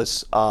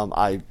fretless.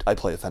 I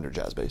play a Fender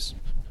jazz bass.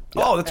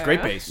 Oh, that's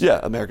great bass.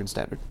 Yeah, American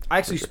Standard. I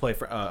actually used to play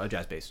for a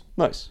jazz bass.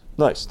 Nice.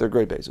 They're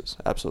great basses.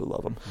 Absolutely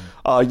love them.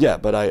 Yeah,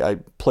 but I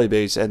play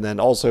bass, and then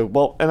also,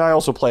 and I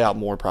also play out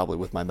more probably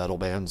with my metal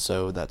band,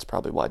 so that's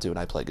probably why I do, and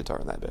I play guitar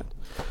in that band.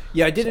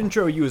 Yeah, I did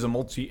intro you as a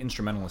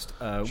multi-instrumentalist.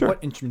 Sure. What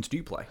instruments do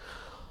you play?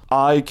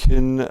 I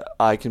can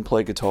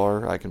play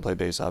guitar. I can play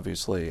bass,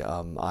 obviously.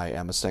 I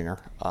am a singer.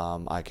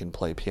 I can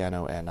play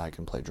piano, and I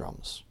can play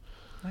drums.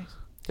 Nice.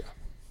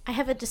 I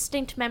have a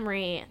distinct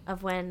memory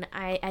of when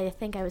I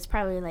think I was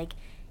probably like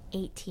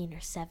 18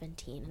 or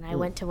 17, and I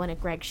went to one of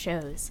Greg's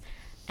shows,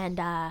 and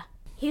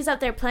he was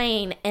out there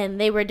playing, and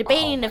they were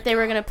debating if they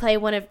were going to play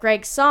one of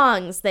Greg's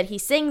songs that he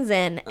sings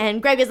in,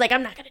 and Greg was like,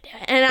 I'm not going to do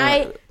it. And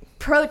I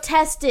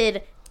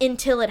protested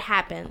until it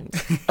happened.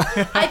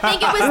 I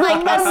think it was like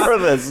remember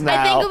this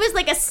now. I think it was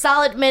like a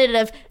solid minute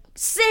of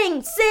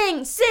sing,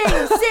 sing, sing,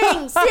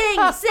 sing,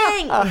 sing,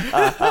 sing.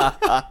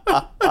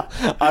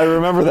 I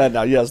remember that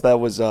now. Yes, that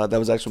was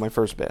actually my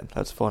first band.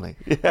 That's funny.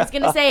 Yeah. I was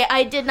gonna say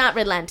I did not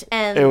relent,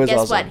 and It was guess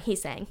awesome. what? He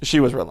sang. She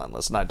was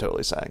relentless, and I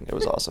totally sang. It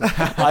was awesome.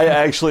 I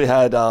actually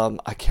had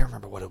I can't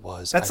remember what it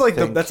was. That's like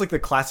the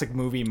classic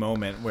movie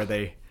moment where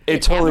they.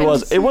 It totally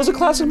happened. was. It was a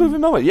classic movie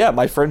moment. Yeah,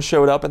 my friends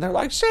showed up and they're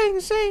like, sing,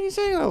 sing,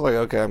 sing. I was like,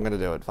 okay, I'm gonna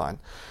do it. Fine.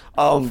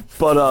 But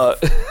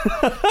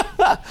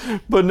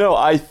no,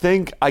 I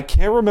think I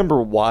can't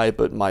remember why,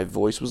 but my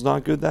voice was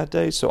not good that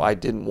day, so I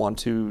didn't want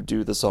to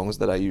do the songs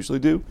that I usually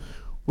do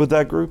with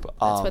that group.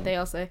 That's what they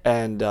all say.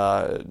 And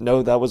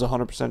no, that was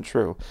 100%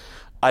 true.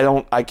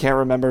 I can't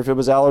remember if it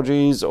was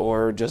allergies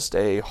or just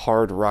a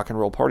hard rock and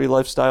roll party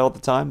lifestyle at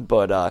the time,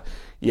 but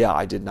yeah,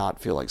 I did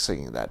not feel like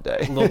singing that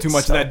day. A little too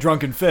much of that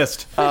drunken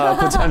fist.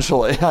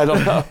 Potentially. I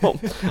don't know.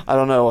 I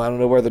don't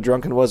know where the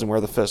drunken was and where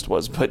the fist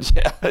was, but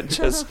yeah, it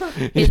just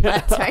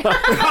That's right.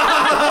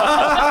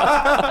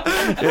 I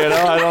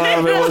don't know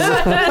if it was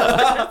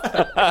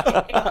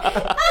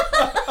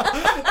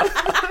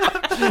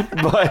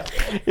but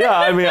yeah,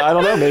 I mean, I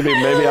don't know. Maybe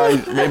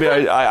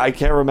I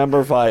can't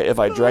remember if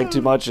I drank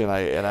too much and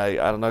I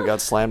don't know,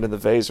 got slammed in the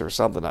face or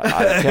something.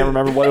 I can't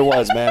remember what it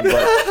was, man.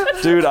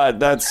 But dude,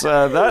 that's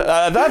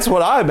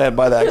what I meant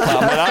by that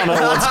comment. I don't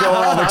know what's going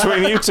on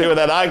between you two and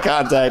that eye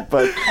contact,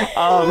 but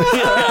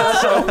yeah,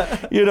 so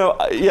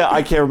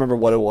I can't remember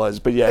what it was,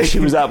 but yeah, she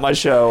was at my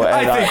show. And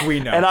I think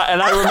we know. And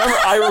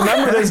I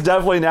remember this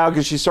definitely now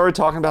because she started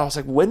talking about it. I was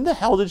like, when the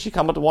hell did she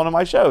come up to one of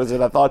my shows?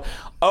 And I thought,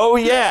 oh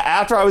yeah,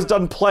 after I was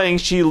done playing,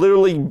 she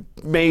literally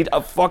made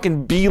a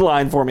fucking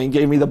beeline for me and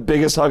gave me the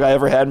biggest hug I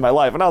ever had in my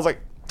life. And I was like,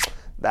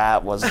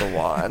 that was the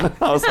one.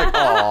 I was like,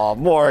 oh,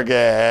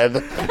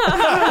 Morgan.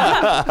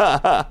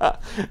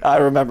 I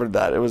remembered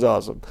that. It was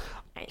awesome.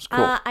 It was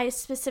cool. I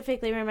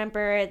specifically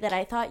remember that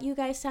I thought you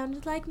guys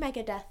sounded like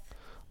Megadeth.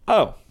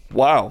 Oh,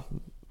 wow.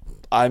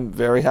 I'm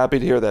very happy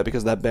to hear that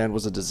because that band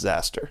was a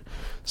disaster.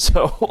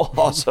 So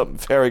awesome.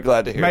 Very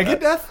glad to hear that.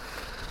 Megadeth?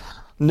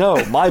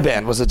 No, my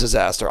band was a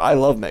disaster. I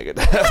love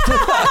Megadeth.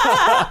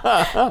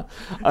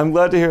 I'm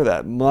glad to hear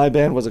that. My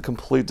band was a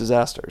complete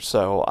disaster.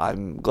 So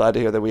I'm glad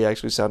to hear that we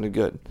actually sounded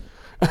good.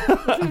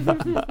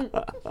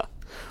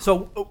 So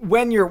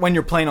when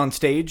you're playing on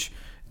stage,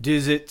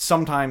 does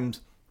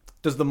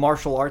the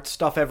martial arts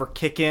stuff ever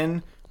kick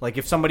in? Like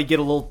if somebody get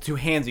a little too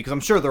handsy, because I'm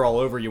sure they're all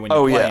over you when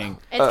you're playing.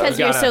 It's because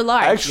you're so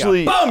large.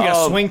 Actually, you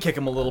gotta swing kick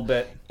them a little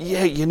bit.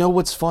 Yeah, you know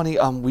what's funny?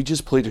 We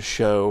just played a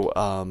show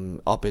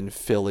up in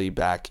Philly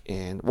back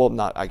in,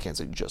 I can't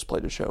say just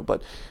played a show,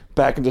 but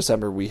back in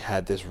December we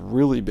had this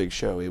really big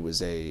show. It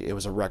was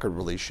a record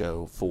release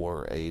show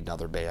for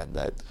another band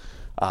that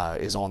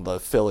is on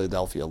the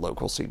Philadelphia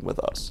local scene with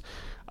us.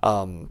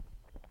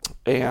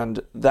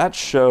 And that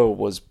show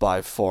was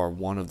by far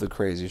one of the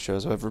craziest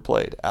shows I've ever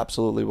played.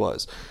 Absolutely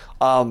was.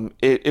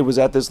 It was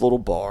at this little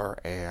bar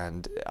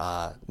and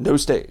no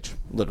stage.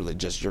 Literally,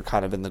 just you're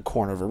kind of in the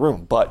corner of a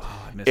room. But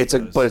it's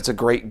a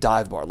great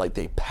dive bar. Like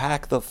they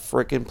pack the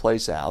frickin'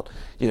 place out.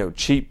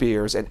 Cheap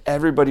beers, and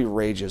everybody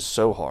rages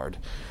so hard.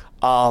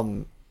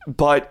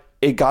 But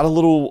it got a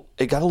little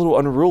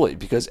unruly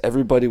because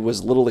everybody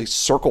was literally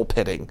circle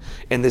pitting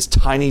in this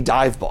tiny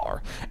dive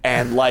bar,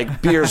 and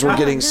like beers were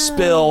getting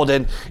spilled,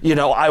 and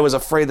I was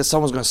afraid that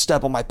someone was going to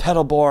step on my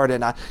pedal board,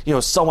 and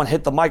someone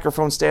hit the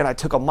microphone stand. I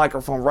took a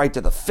microphone right to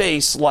the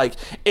face. Like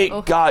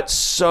it got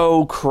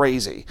so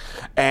crazy,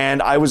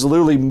 and I was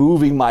literally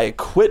moving my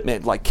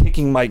equipment, like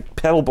kicking my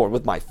pedal board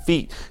with my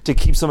feet to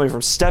keep somebody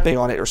from stepping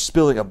on it or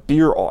spilling a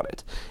beer on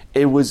it.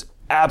 It was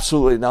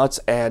absolutely nuts,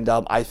 and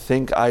I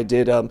think I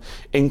did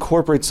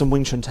incorporate some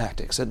Wing Chun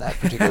tactics in that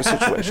particular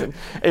situation.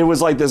 It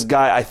was like this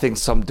guy, I think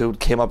some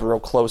dude came up real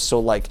close, so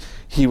like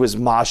he was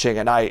moshing,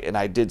 and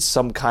I did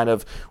some kind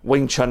of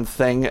Wing Chun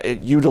thing,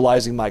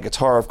 utilizing my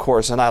guitar, of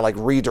course, and I like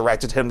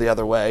redirected him the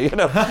other way, things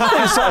like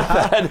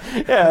that.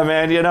 Yeah,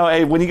 man,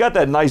 hey, when you got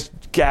that nice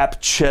gap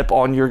chip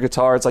on your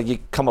guitar, it's like you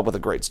come up with a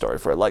great story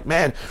for it. Like,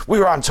 man, we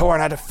were on tour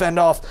and I had to fend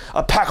off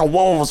a pack of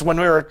wolves when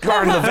we were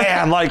guarding the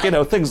van, like,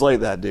 things like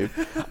that, dude.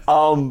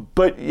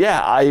 But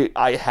yeah,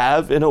 I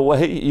have in a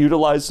way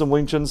utilized some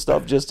Wing Chun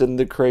stuff just in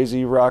the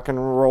crazy rock and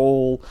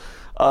roll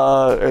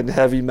and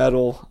heavy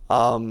metal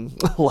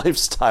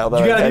lifestyle that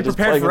You gotta I had be just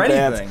prepared playing for in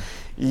bands. anything.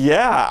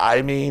 Yeah,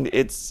 I mean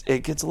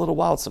it gets a little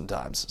wild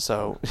sometimes.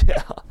 So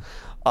yeah.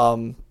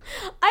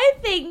 I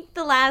think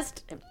the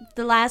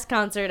last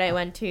concert I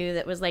went to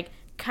that was like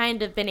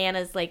kind of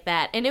bananas like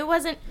that, and it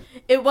wasn't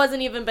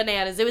even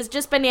bananas. It was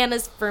just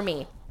bananas for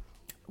me.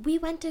 We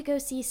went to go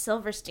see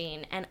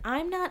Silverstein, and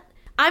I'm not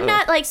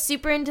like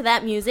super into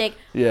that music.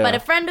 Yeah. But a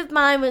friend of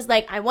mine was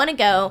like, I want to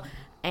go,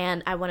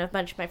 and I want a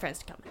bunch of my friends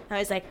to come. I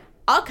was like,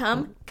 I'll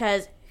come,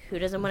 because who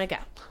doesn't want to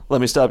go? Let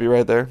me stop you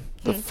right there.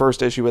 The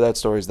first issue with that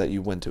story is that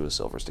you went to a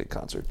Silverstein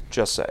concert.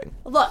 Just saying.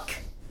 Look,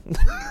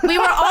 we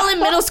were all in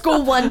middle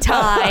school one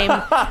time,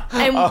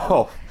 and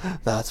Oh,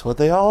 that's what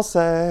they all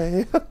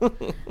say.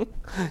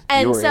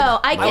 and You were so in I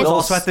I was get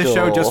also at this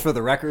show, School. just for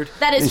the record.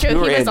 that is true. You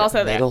were He was in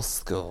also there. middle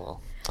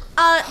school.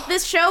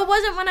 This show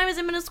wasn't when I was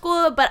in middle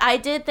school, but I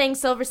did think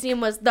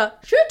Silverstein was the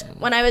shit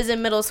when I was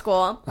in middle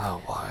school.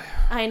 Oh, why?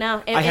 I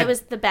know. It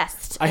was the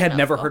best. I had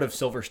never heard of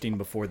Silverstein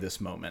before this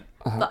moment.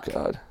 Oh, Look.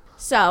 God.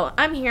 So,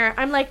 I'm here.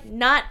 I'm like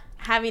not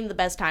having the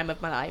best time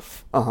of my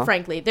life,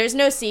 frankly. There's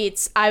no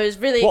seats. I was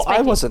really Well,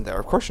 expecting... I wasn't there.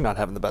 Of course you're not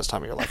having the best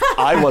time of your life.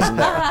 I wasn't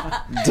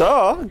there.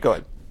 Duh. Go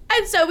ahead.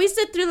 And so we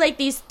sit through like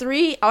these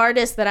 3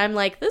 artists that I'm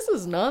like, this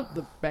is not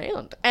the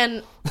band.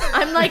 And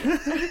I'm like...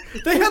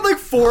 They had like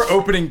 4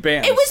 opening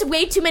bands. It was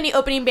way too many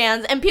opening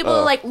bands, and people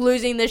are like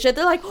losing their shit.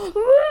 They're like, woo!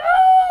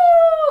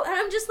 And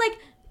I'm just like,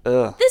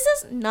 Ugh. this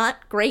is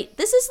not great.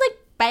 This is like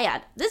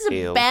bad. This is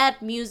Ew.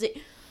 bad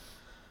music.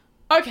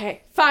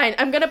 Okay, fine.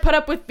 I'm gonna put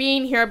up with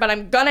being here, but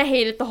I'm gonna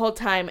hate it the whole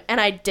time. And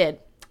I did.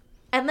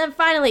 And then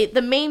finally,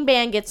 the main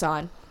band gets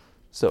on.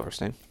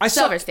 Silverstein.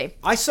 Silverstein.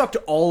 I sucked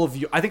all of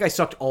you. I think I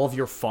sucked all of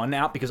your fun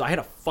out because I had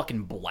a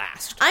fucking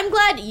blast. I'm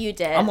glad you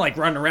did. I'm like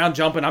running around,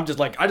 jumping. I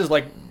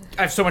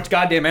have so much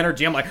goddamn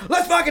energy. I'm like,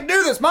 let's fucking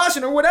do this,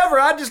 moshing or whatever.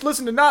 I just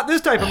listen to not this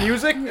type of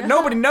music.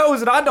 Nobody knows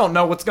that I don't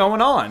know what's going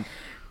on.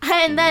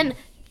 And then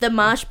the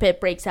mosh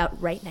pit breaks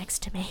out right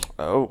next to me.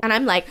 Oh. And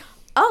I'm like,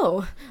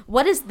 oh,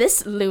 what is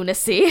this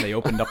lunacy? They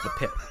opened up the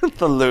pit.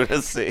 The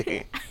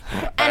lunacy.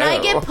 And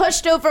I get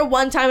pushed over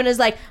one time and is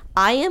like,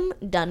 I am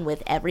done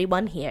with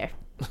everyone here.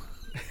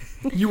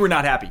 You were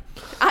not happy.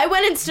 I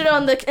went and stood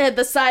on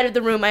the side of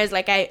the room. I was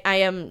like, I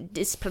am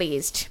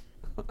displeased.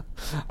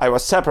 I will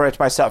separate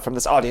myself from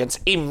this audience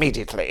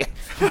immediately.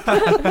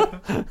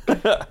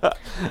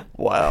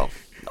 Wow.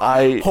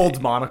 Holds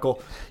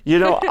monocle. You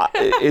know,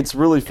 it's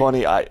really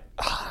funny.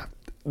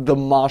 The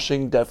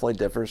moshing definitely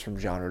differs from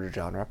genre to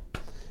genre.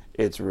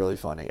 It's really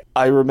funny.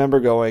 I remember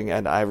going,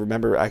 and I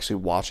remember actually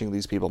watching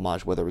these people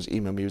mosh, whether it was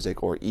emo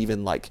music or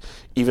even like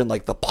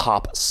the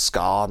pop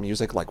ska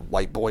music, like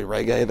white boy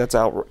reggae that's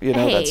out. You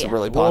know, Hey. that's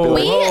really popular.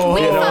 We You know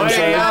what I'm fucking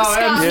saying? know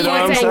ska You know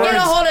what I'm music. saying? Get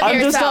a hold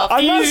of yourself.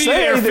 I'm not Easy saying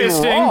there, anything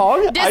fisting. wrong.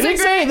 I didn't say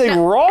Disagree. anything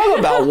wrong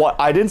about what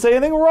I didn't say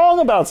anything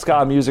wrong about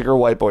ska music or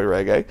white boy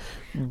reggae,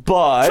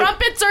 but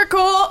Trumpets are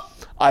cool.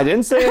 I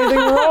didn't say anything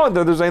wrong.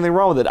 That there's anything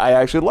wrong with it. I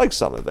actually like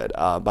some of it.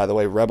 By the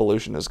way,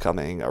 Revolution is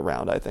coming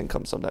around. I think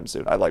come sometime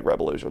soon. I like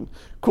Revolution.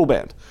 Cool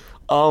band.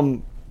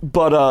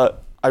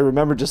 But I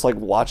remember just like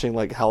watching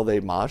like how they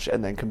mosh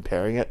and then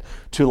comparing it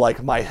to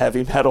like my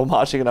heavy metal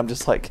moshing, and I'm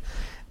just like,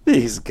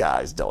 these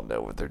guys don't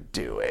know what they're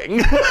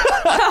doing.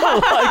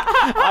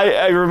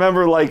 I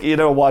remember like, you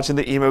know, watching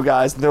the emo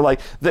guys, and they're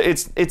like,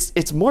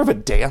 it's more of a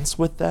dance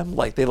with them.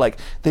 Like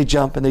they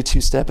jump and they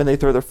 2-step and they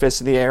throw their fists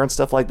in the air and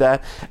stuff like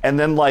that. And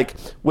then like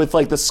with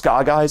like the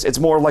ska guys, it's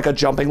more like a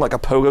jumping, like a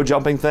pogo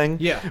jumping thing.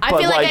 Yeah. I But,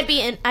 feel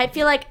like I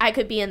feel like I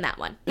could be in that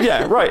one.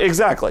 Yeah, right,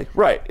 exactly.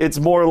 Right. It's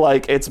more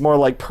like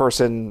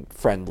person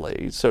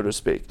friendly, so to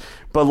speak.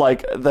 But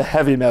like the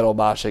heavy metal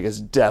moshing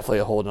is definitely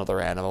a whole nother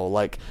animal.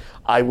 Like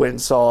I went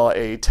and saw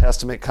a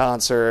Testament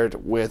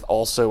concert with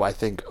also, I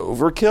think,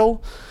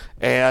 Overkill,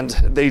 and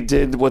they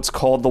did what's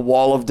called the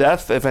Wall of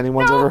Death, if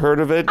anyone's ever heard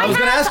of it. I was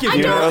going to ask you if I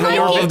you You know don't the like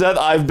Wall it. of Death?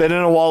 I've been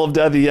in a Wall of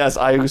Death. Yes,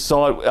 I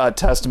saw it.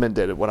 Testament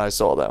did it when I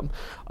saw them.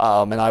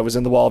 And I was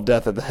in the Wall of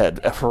Death at the head,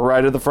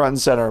 right at the front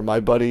and center. My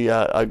buddy,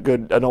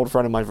 an old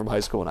friend of mine from high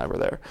school, and I were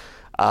there.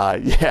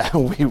 Yeah,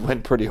 we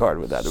went pretty hard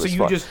with that. It So was you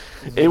fun. just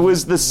it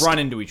was this run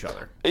into each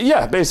other.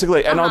 Yeah,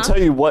 basically. And I'll tell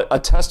you what, a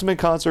Testament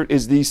concert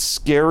is the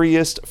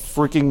scariest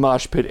freaking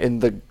mosh pit in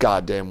the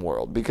goddamn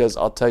world. Because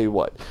I'll tell you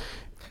what,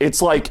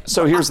 it's like,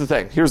 so here's the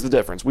thing. Here's the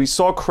difference. We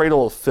saw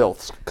Cradle of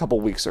Filth a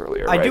couple weeks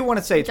earlier, I right? do want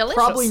to say it's Delicious.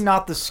 probably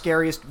not the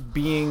scariest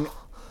being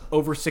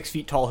over 6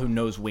 feet tall who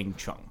knows Wing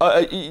Chun.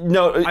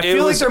 No, I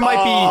feel like there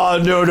might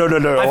be- No.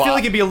 I feel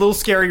like it'd be a little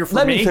scarier for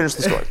Let me. me finish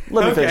the story.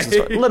 Let me finish the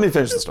story. Let me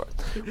finish the story.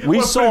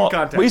 We'll put it in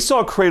context. We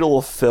saw Cradle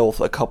of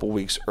Filth a couple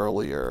weeks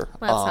earlier.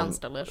 That sounds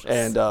delicious.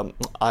 And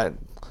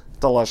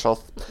delicious.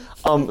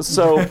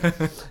 So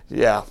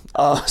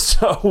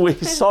we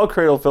saw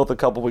Cradle of Filth a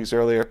couple weeks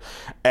earlier,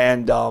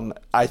 and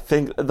I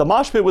think the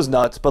mosh pit was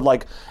nuts, but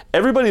like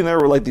everybody in there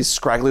were like these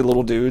scraggly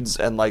little dudes,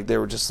 and like they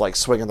were just like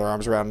swinging their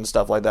arms around and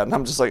stuff like that, and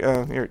I'm just like,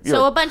 you're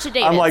So a bunch of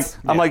Davids.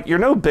 I'm like, you're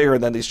no bigger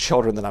than these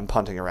children that I'm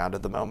punting around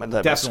at the moment at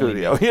my Definitely.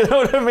 studio. You know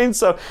what I mean?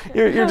 So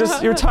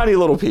you're tiny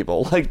little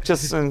people. Like,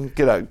 just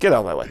get out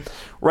of my way,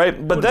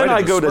 right? But then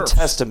I go to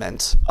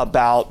Testament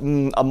about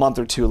a month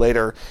or two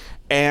later,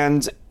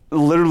 and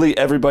literally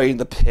everybody in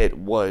the pit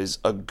was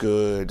a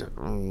good,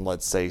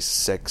 let's say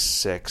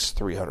 6'6",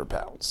 300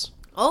 pounds.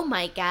 Oh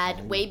my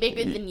God, way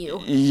bigger than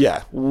you.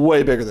 Yeah,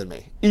 way bigger than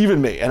me.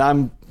 Even me. And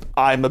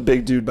I'm a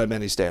big dude by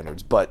many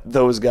standards, but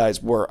those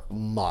guys were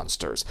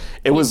monsters.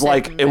 It was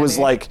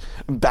like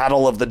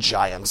Battle of the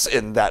Giants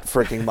in that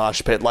freaking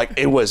mosh pit. Like,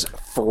 it was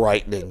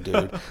frightening,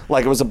 dude.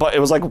 Like, it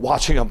was like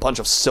watching a bunch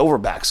of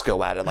silverbacks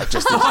go at it. Like,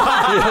 just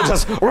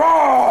just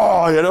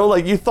raw,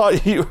 like you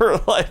thought you were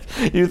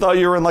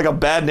in like a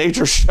Bad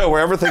Nature show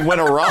where everything went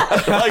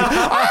awry. Like,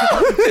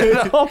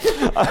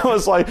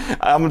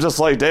 I'm just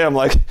like, damn,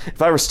 like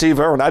if I were Steve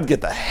Irwin, I'd get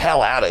the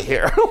hell out of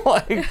here.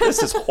 Like,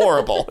 this is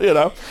horrible,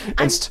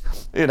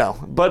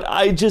 but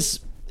I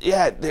just,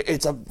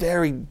 it's a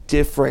very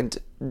different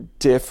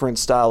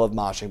style of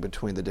moshing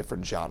between the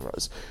different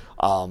genres.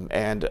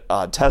 And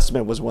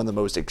Testament was one of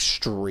the most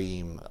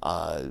extreme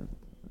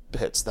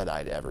pits that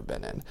I'd ever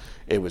been in.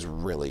 It was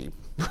really,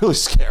 really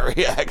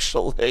scary,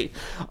 actually.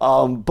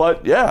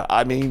 But yeah,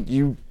 I mean,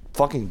 you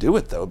fucking do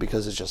it though,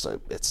 because it's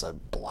a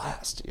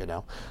blast,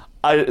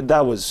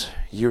 that was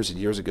years and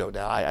years ago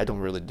now. I don't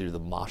really do the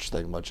mosh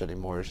thing much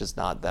anymore. It's just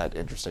not that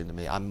interesting to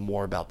me. I'm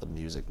more about the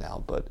music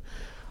now, but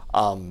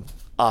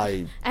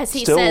as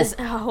he says,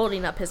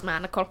 holding up his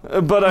monocle.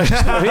 But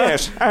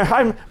yes,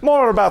 I'm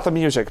more about the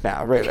music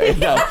now, really.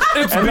 No.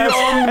 It's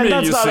beyond me,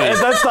 you see.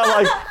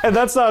 And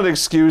that's not an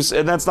excuse,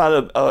 and that's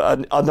not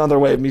another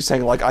way of me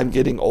saying like I'm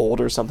getting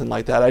old or something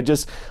like that. I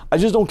just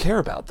don't care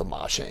about the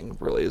moshing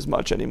really as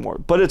much anymore.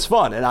 But it's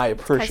fun, and I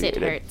appreciate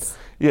it. Because it hurts.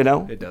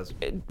 It does.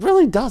 It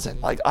really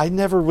doesn't. Like, I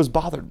never was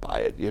bothered by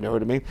it. You know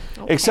what I mean?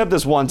 Okay. Except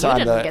this one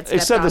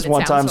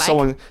time.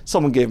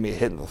 Someone gave me a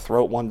hit in the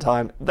throat one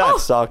time. That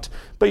sucked.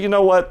 But you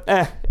know what?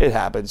 It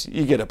happens.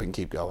 You get up and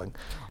keep going.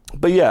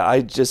 But yeah,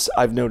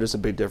 I've noticed a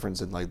big difference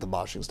in like the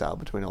moshing style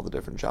between all the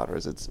different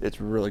genres. It's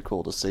really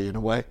cool to see in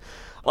a way.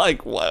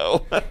 Like,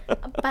 whoa.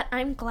 But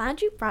I'm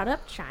glad you brought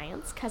up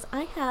Giants, because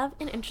I have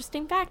an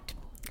interesting fact.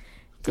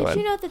 Did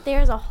you know that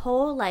there's a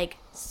whole, like,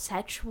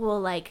 sexual,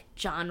 like,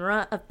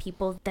 genre of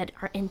people that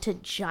are into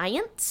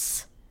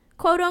giants?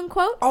 Quote,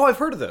 unquote? Oh, I've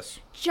heard of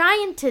this.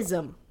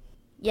 Giantism.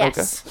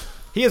 Yes. Okay.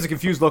 He has a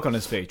confused look on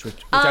his face, which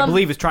I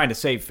believe is trying to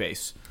save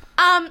face.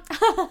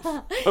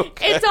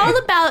 It's all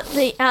about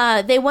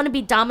they want to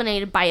be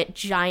dominated by a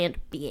giant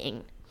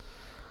being.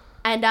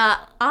 And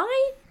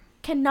I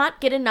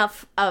cannot get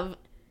enough of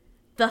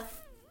the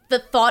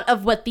thought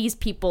of what these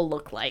people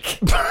look like.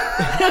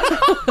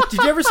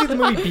 Did you ever see the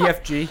movie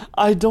BFG?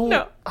 I don't.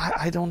 No.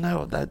 I don't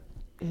know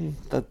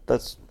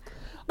that's.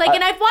 Like,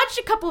 and I've watched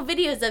a couple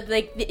videos of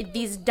like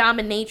these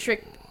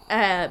dominatrix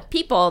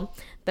people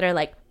that are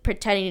like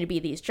pretending to be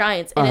these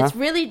giants, and it's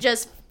really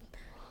just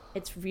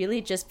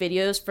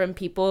videos from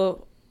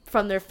people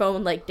from their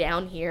phone, like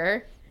down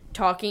here,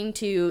 talking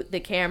to the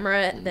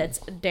camera that's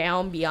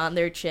down beyond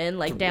their chin,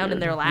 like down in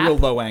their lap. Real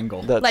low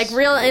angle. Like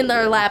real in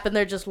their lap, and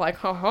they're just like,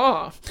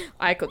 haha,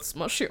 I could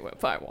smush you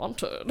if I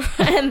wanted.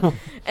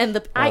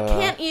 and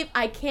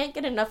I can't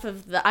get enough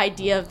of the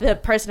idea of the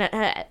person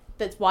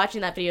that's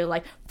watching that video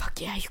like, fuck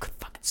yeah, you could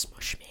fucking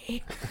smush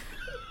me.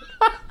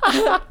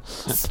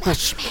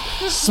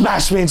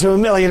 Smash me into a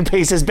million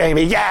pieces,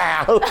 baby.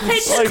 Yeah.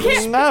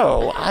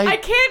 I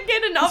can't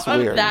get enough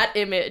of weird. that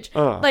image.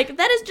 Like,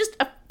 that is just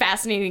a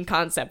fascinating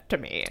concept to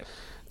me.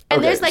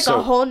 And there's like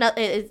a whole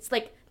it's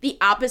like the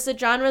opposite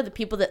genre, the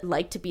people that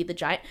like to be the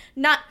giant.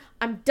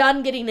 I'm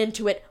done getting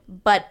into it,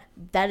 but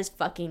that is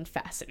fucking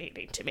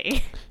fascinating to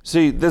me.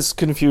 See, this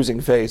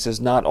confusing face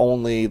is not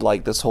only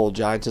like this whole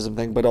giantism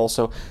thing, but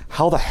also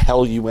how the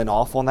hell you went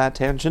off on that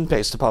tangent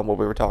based upon what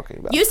we were talking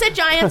about. You said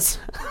giants.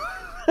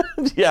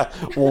 Yeah,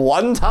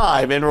 one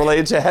time in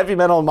related to heavy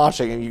metal and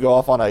moshing, and you go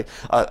off on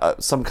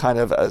some kind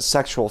of a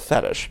sexual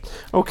fetish.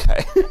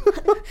 Okay.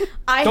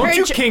 Don't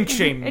you kink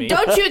shame me.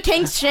 Don't you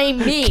kink shame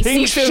me,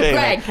 Kink shame.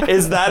 Greg.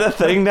 Is that a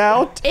thing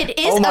now? It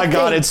is. Oh my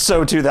God, thing. it's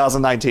so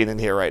 2019 in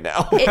here right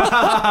now. We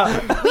are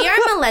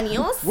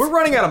millennials. We're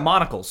running out of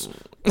monocles.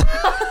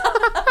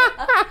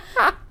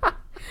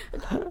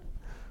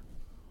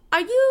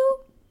 Are you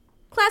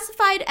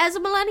classified as a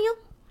millennial?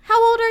 How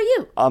old are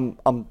you?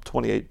 I'm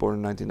 28, born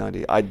in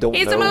 1990. I don't know.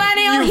 He's a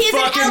millennial. You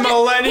fucking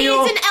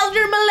millennial. He's an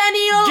elder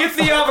millennial. Get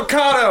the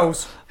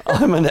avocados.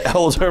 I'm an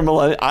elder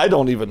millennial. I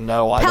don't even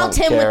know. I Pelt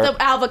don't him care. with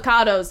the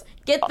avocados.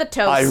 Get the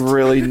toast. I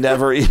really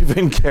never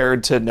even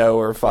cared to know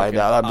or find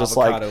out. I'm just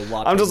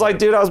like,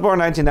 dude, I was born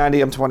in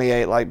 1990. I'm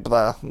 28. Like,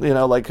 blah,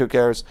 like, who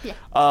cares? Yeah.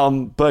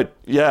 But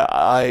yeah,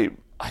 I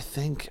I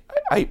think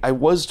I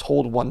was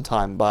told one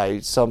time by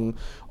some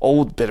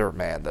old bitter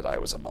man that I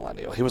was a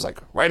millennial. He was like,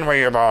 "When were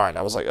you born?"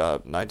 I was like,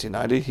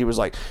 1990. He was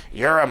like,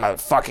 "You're a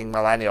fucking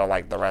millennial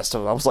like the rest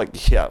of them." I was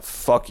like, "Yeah,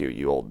 fuck you,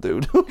 you old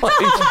dude."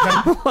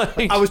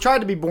 I was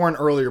trying to be born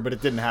earlier, but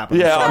it didn't happen.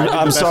 Yeah,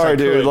 I'm sorry,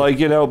 dude. Like,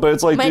 you know, but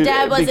it's like My dude,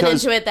 dad wasn't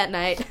because, into it that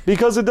night.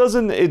 because it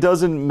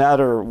doesn't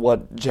matter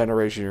what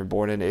generation you're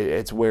born in.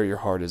 It's where your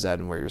heart is at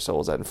and where your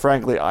soul is at. And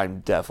frankly,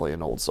 I'm definitely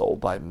an old soul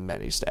by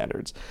many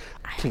standards.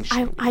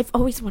 I've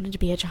always wanted to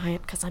be a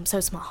giant because I'm so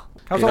small.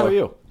 How tall are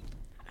you?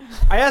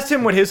 I asked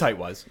him what his height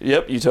was.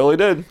 Yep, you totally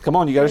did. Come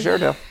on, you got to share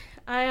now.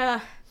 I'm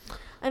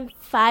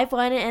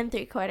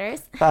 5'1"3/4.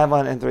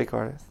 5'1"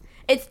 3/4.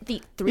 It's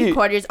the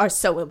 3/4 are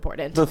so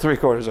important. The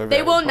 3/4 are.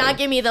 They will not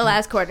give me the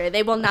last quarter.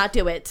 They will not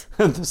do it.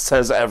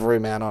 Says every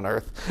man on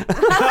earth. The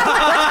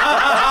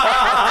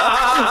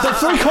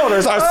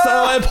 3/4 are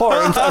so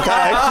important.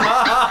 Okay.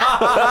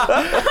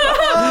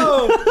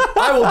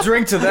 I will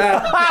drink to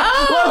that.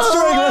 Let's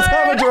drink. Let's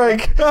have a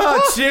drink.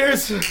 Oh,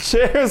 cheers.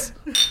 Cheers.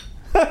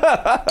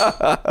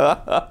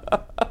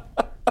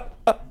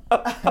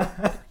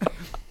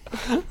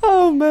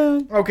 Oh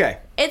man. Okay.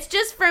 It's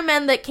just for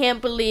men that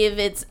can't believe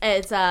it's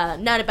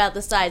not about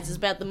the size. It's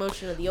about the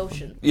motion of the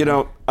ocean. You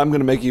know, I'm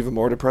gonna make you even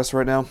more depressed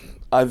right now.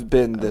 I've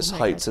been this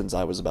height since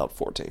I was about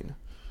 14.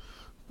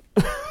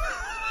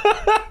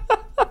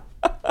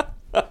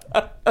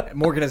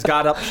 Morgan has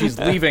got up. She's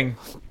leaving.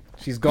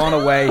 She's gone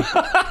away.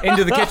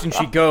 Into the kitchen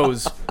she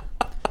goes.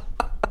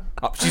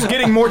 She's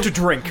getting more to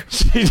drink.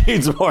 She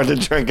needs more to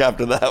drink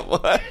after that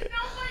one.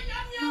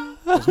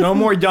 There's no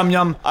more yum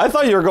yum. I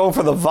thought you were going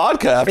for the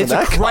vodka after It's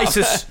that. a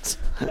crisis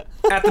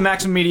at the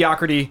maximum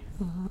mediocrity.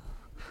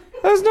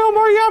 There's no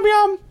more yum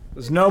yum.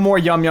 There's no more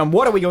yum yum.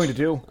 What are we going to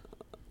do?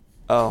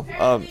 Oh,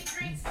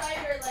 drink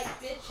cider like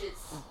bitches.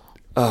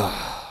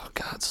 oh,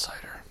 God, cider.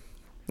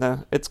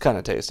 No, it's kind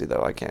of tasty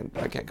though. I can't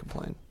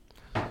complain.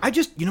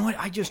 You know what?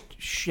 I just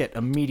shit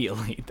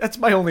immediately. That's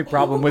my only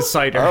problem with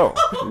cider. Oh,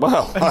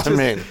 well,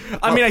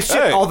 I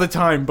shit all the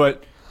time,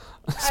 but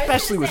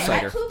especially with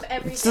cider. I poop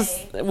every it's day.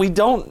 just, we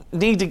don't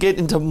need to get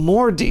into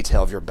more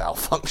detail of your bowel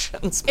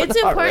functions. But It's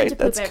important all right, to poop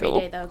that's every cool.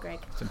 day, though, Greg.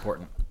 It's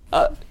important.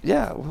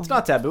 Yeah. Well, It's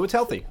not taboo. It's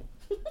healthy.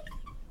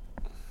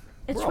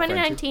 It's We're all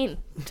 2019.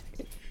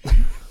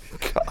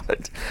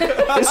 God.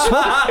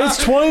 It's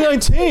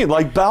 2019.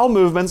 Like, bowel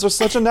movements are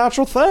such a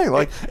natural thing.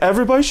 Like,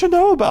 everybody should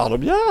know about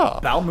them. Yeah.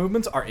 Bowel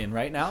movements are in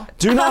right now.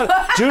 Do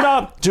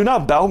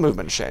not bowel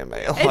movement shame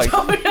me. Like,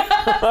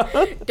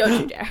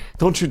 Don't you dare.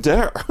 don't you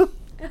dare.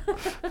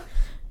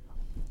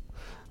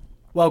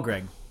 Well,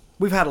 Greg,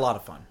 we've had a lot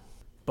of fun,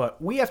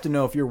 but we have to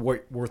know if you're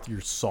worth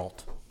your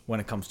salt when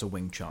it comes to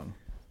Wing Chun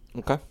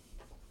Okay.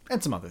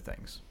 and some other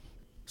things.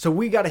 So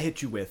we got to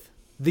hit you with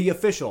the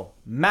official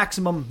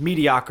maximum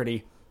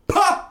mediocrity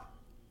pop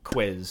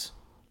quiz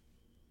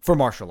for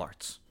martial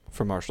arts.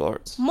 For martial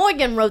arts.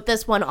 Morgan wrote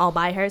this one all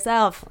by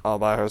herself. All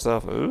by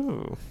herself.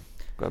 Ooh.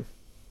 Good.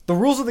 The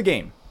rules of the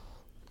game.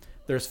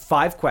 There's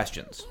 5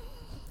 questions.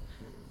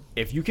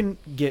 If you can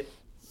get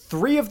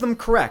 3 of them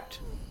correct,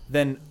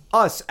 then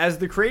us, as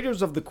the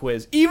creators of the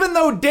quiz, even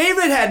though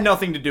David had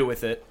nothing to do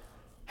with it,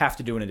 have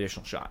to do an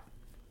additional shot.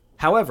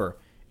 However,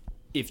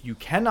 if you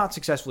cannot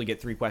successfully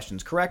get 3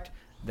 questions correct,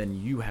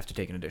 then you have to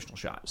take an additional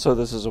shot. So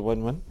this is a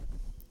win-win?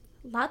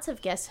 Lots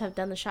of guests have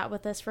done the shot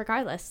with us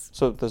regardless.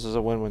 So this is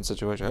a win-win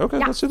situation. Okay,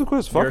 Yeah. let's do the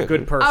quiz. Fuck You're it. a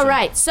good person. All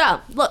right, so,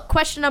 look,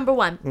 question number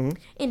 1.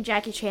 In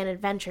Jackie Chan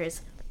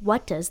Adventures,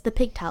 what does the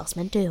pig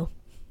talisman do?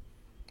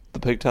 The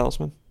pig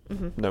talisman?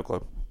 No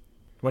clue.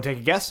 Want to take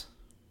a guess?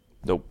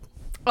 Nope.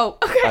 Oh,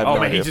 I okay. have no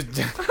man, he idea. just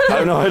I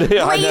have no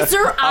idea.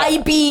 Laser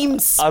eye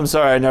beams. I'm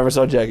sorry, I never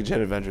saw Jackie Chan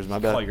Adventures. My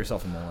bad. call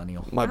yourself a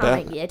millennial. My bad.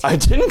 I did. I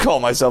didn't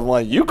call myself a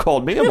millennial. You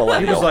called me a He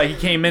millennial. was like, he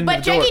came in But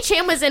the door. Jackie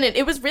Chan was in it.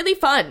 It was really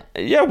fun.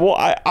 Yeah, well,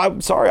 I'm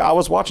sorry. I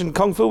was watching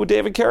Kung Fu with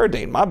David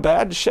Carradine. My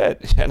bad.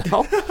 Shit, you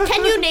know?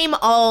 Can you name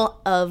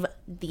all of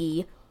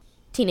the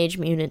Teenage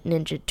Mutant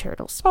Ninja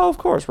Turtles? Oh, of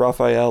course.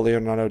 Raphael,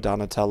 Leonardo,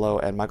 Donatello,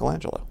 and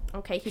Michelangelo.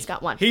 Okay, he's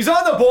got one. He's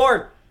on the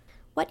board!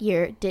 What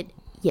year did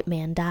Yip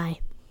Man die?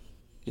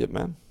 Yep,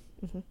 man.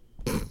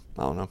 I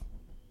don't know.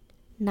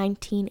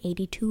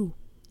 1982.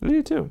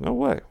 82. No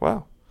way.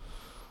 Wow.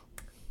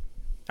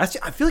 I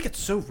feel like it's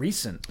so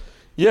recent.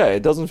 Yeah,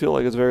 it doesn't feel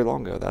like it's very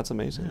long ago. That's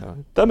amazing,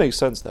 though. That makes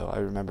sense, though. I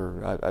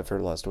remember I've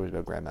heard a lot of stories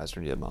about Grandmaster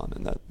and Yip Man,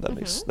 and that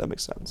makes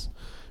sense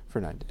for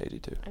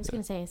 1982. I was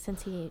going to say,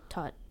 since he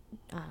taught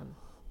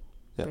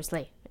Bruce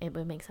Lee, it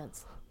would make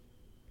sense.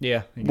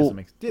 Yeah, I guess Well, it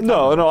makes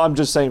no, I'm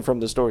just saying from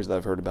the stories that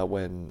I've heard about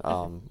when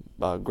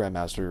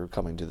Grandmaster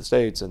coming to the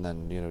States and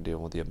then,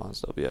 dealing with the Yip Man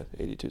stuff. Yeah,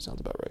 82 sounds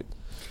about right.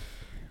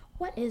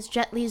 What is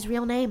Jet Li's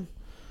real name?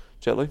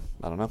 Jet Li?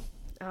 I don't know.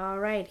 All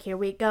right, here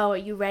we go. Are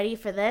you ready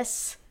for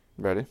this?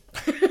 Ready?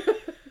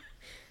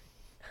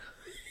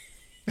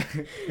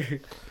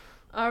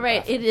 All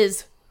right, it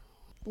is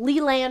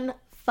Leland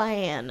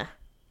Fan.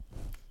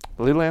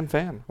 Leland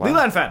Fan. Wow.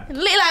 Leland fan.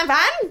 Leland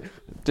Fan?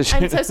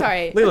 I'm so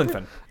sorry. Leland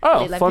Finn.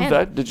 Oh, Leland fun Finn.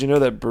 fact. Did you know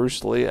that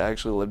Bruce Lee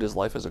actually lived his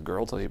life as a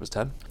girl till he was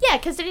 10? Yeah,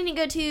 because didn't he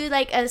go to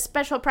like a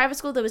special private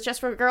school that was just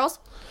for girls?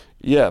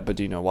 Yeah, but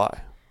do you know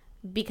why?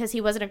 Because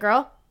he wasn't a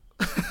girl?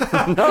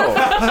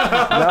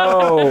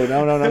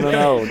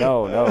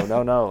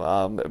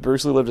 No.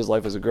 Bruce Lee lived his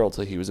life as a girl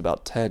till he was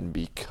about 10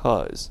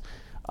 because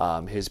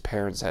his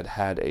parents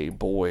had a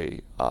boy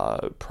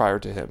prior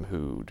to him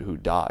who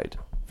died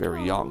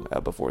very young,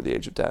 before the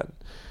age of 10.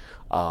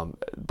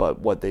 But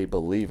what they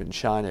believe in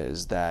China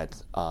is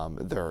that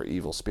there are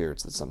evil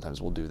spirits that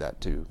sometimes will do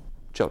that to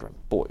children,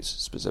 boys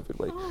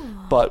specifically.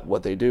 But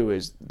what they do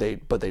is they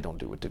don't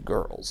do it to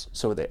girls.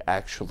 So they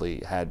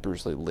actually had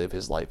Bruce Lee live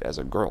his life as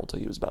a girl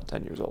till he was about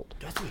 10 years old.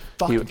 That's really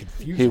fucking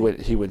confusing.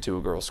 He went to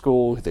a girls'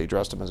 school. They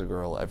dressed him as a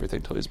girl,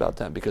 everything till he was about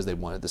 10 because they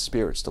wanted the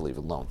spirits to leave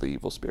alone, the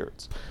evil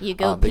spirits. You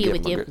go They pee gave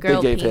with him your a gir-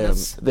 girl they gave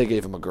penis. him They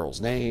gave him a girl's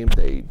name.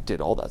 They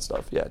did all that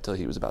stuff. Yeah, till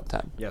he was about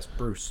 10. Yes,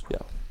 Bruce. Yeah.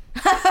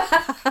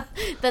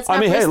 That's not I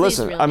mean, Bruce hey, Lee's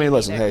listen. real I mean, name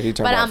listen. either. Hey, he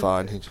turned But, out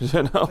fine.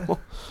 You know.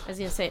 I was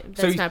gonna say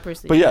that's you- not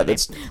Bruce Lee's But yeah, real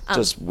that's name.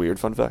 just weird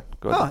fun fact.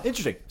 Go Oh, ahead.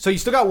 interesting. So you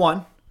still got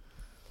one.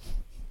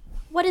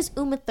 What is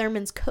Uma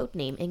Thurman's code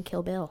name in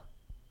Kill Bill?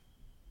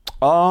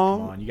 Come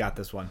on, you got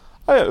this one.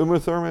 Oh yeah, Uma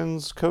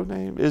Thurman's code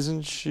name,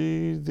 isn't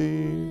she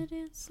the?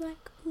 It's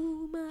like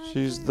Uma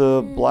She's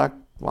the Black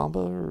Mamba,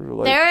 or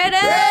like? There it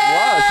is!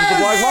 Wow, she's the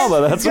Black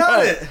Mamba. That's You got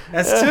right. it.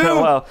 That's Yeah, two.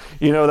 well,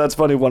 you know that's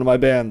funny. One of my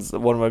bands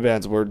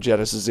were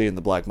Genesis Z and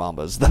the Black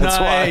Mambas. That's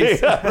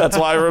Nice. why. That's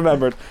why I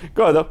remembered.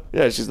 Go ahead though.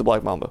 Yeah, she's the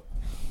Black Mamba.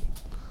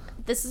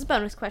 This is a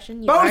bonus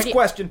question. Bonus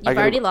question. You've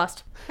already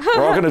lost.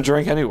 We're all gonna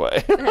drink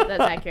anyway. That's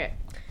accurate.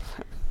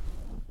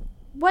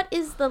 What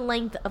is the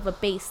length of a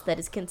bass that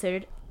is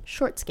considered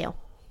short scale?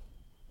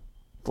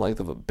 The length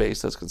of a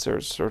bass that's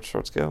considered short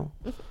scale.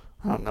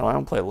 I don't know. I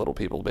don't play little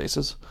people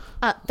basses.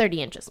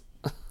 30 inches.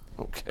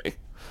 Okay.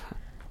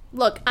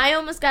 Look, I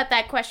almost got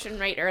that question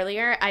right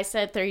earlier. I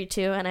said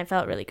 32, and I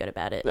felt really good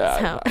about it. Yeah,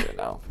 so. I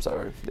know.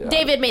 Sorry. Yeah.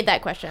 David made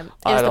that question. It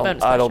I was the don't-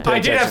 bonus I don't question. I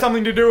did have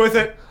something to do with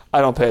it. I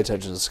don't pay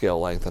attention to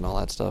scale length and all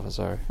that stuff. I'm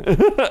sorry.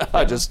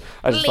 I just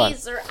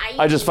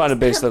Laser find a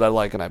bass that I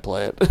like and I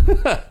play it.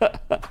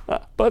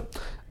 But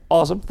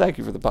awesome. Thank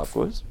you for the pop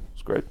quiz.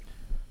 It's great.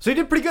 So you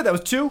did pretty good. That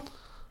was 2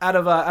 out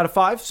of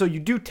 5. So you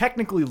do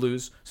technically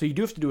lose. So you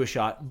do have to do a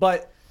shot.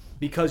 But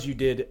because you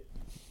did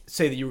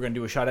say that you were going to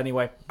do a shot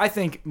anyway, I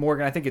think,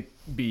 Morgan, it'd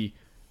be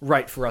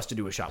right for us to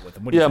do a shot with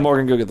him. What do you Yeah, think?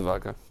 Morgan, go get the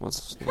vodka.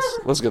 Let's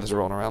get this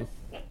rolling around.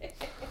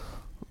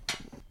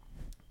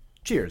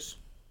 Cheers.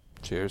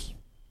 Cheers.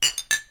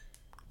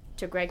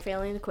 To Greg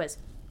failing the quiz.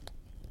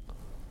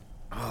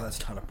 Oh,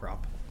 that's not a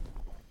prop.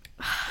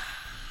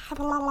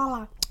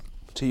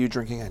 To you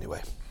drinking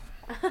anyway.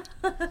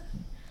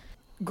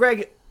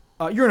 Greg,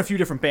 you're in a few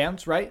different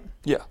bands, right?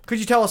 Yeah. Could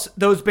you tell us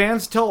those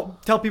bands? Tell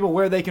people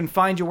where they can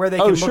find you, where they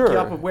can look sure. you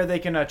up, and where they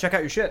can check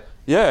out your shit.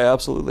 Yeah,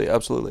 absolutely.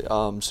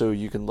 So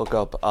you can look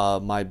up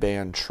my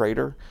band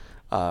Traitor.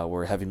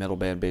 We're a heavy metal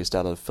band based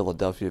out of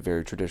Philadelphia,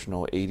 very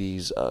traditional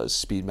 80s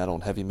speed metal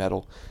and heavy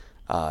metal.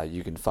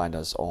 You can find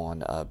us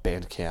on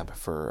Bandcamp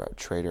for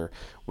Traitor.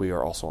 We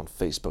are also on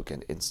Facebook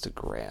and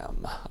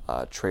Instagram,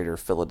 Traitor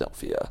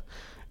Philadelphia.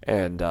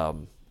 And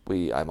I'm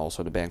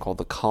also in a band called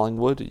The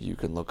Collingwood. You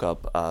can look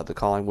up The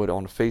Collingwood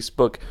on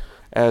Facebook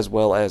as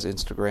well as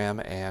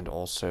Instagram. And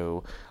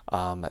also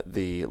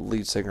the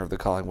lead singer of The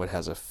Collingwood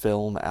has a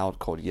film out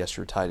called Yes,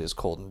 Your Tide is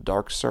Cold and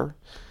Dark, Sir.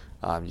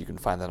 You can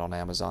find that on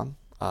Amazon.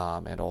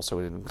 And also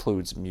it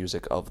includes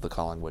music of The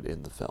Collingwood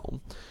in the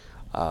film.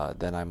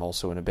 Then I'm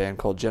also in a band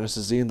called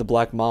Genesis Z and the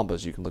Black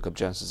Mambas. You can look up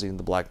Genesis Z and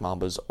the Black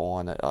Mambas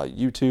on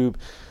YouTube,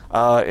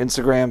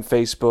 Instagram,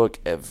 Facebook,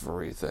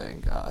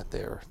 everything.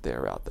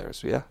 They're out there.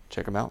 So yeah,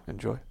 check them out.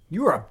 Enjoy.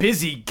 You are a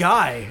busy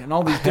guy in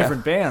all these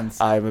different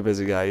bands. I'm a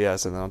busy guy,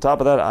 yes. And then on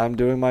top of that, I'm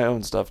doing my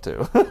own stuff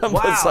too.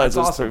 Besides that's those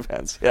awesome. 3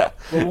 bands. Yeah.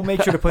 Well, we'll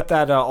make sure to put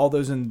that all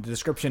those in the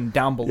description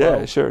down below.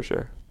 Yeah, sure.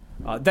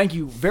 Thank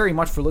you very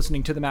much for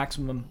listening to the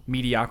Maximum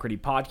Mediocrity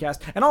podcast.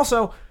 And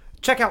also,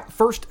 check out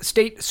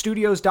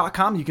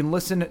firststatestudios.com. You can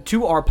listen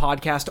to our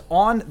podcast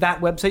on that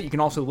website. You can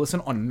also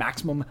listen on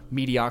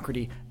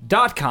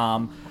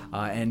maximummediocrity.com.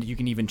 And you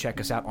can even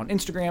check us out on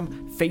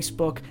Instagram,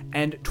 Facebook,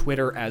 and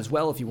Twitter as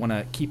well if you want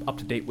to keep up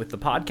to date with the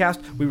podcast.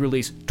 We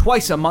release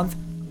twice a month.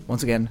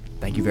 Once again,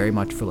 thank you very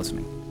much for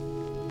listening.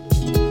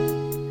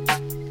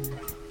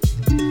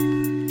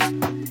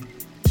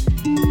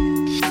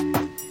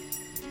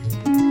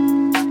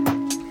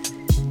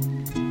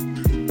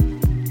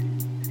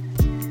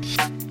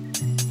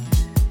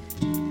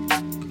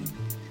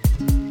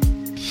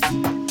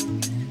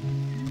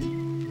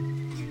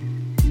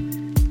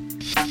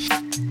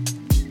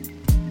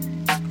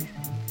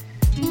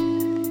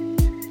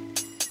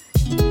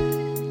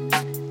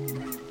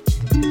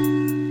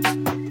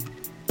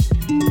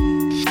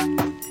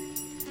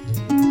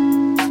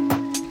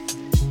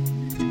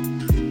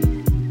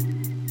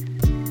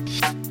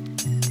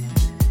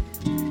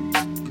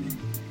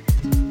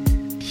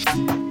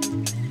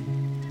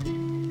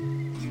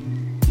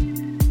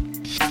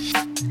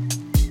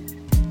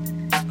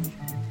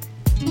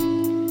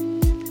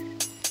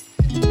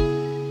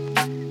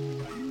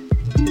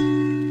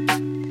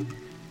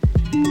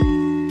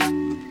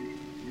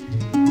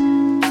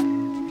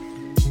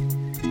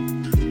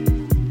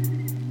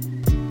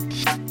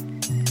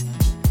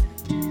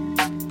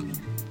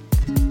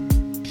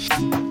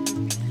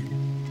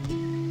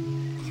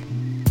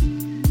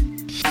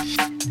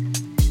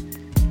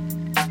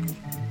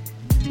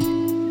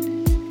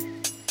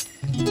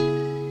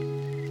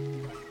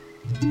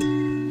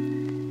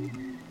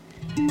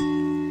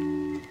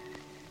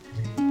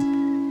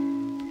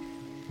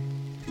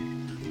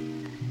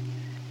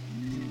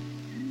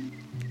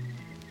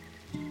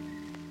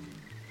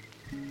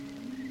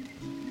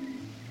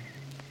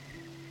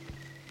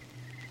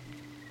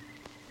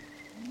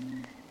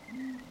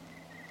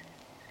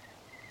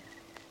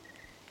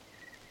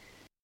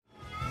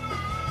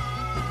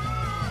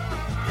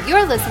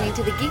 You're listening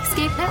to the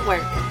Geekscape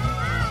Network.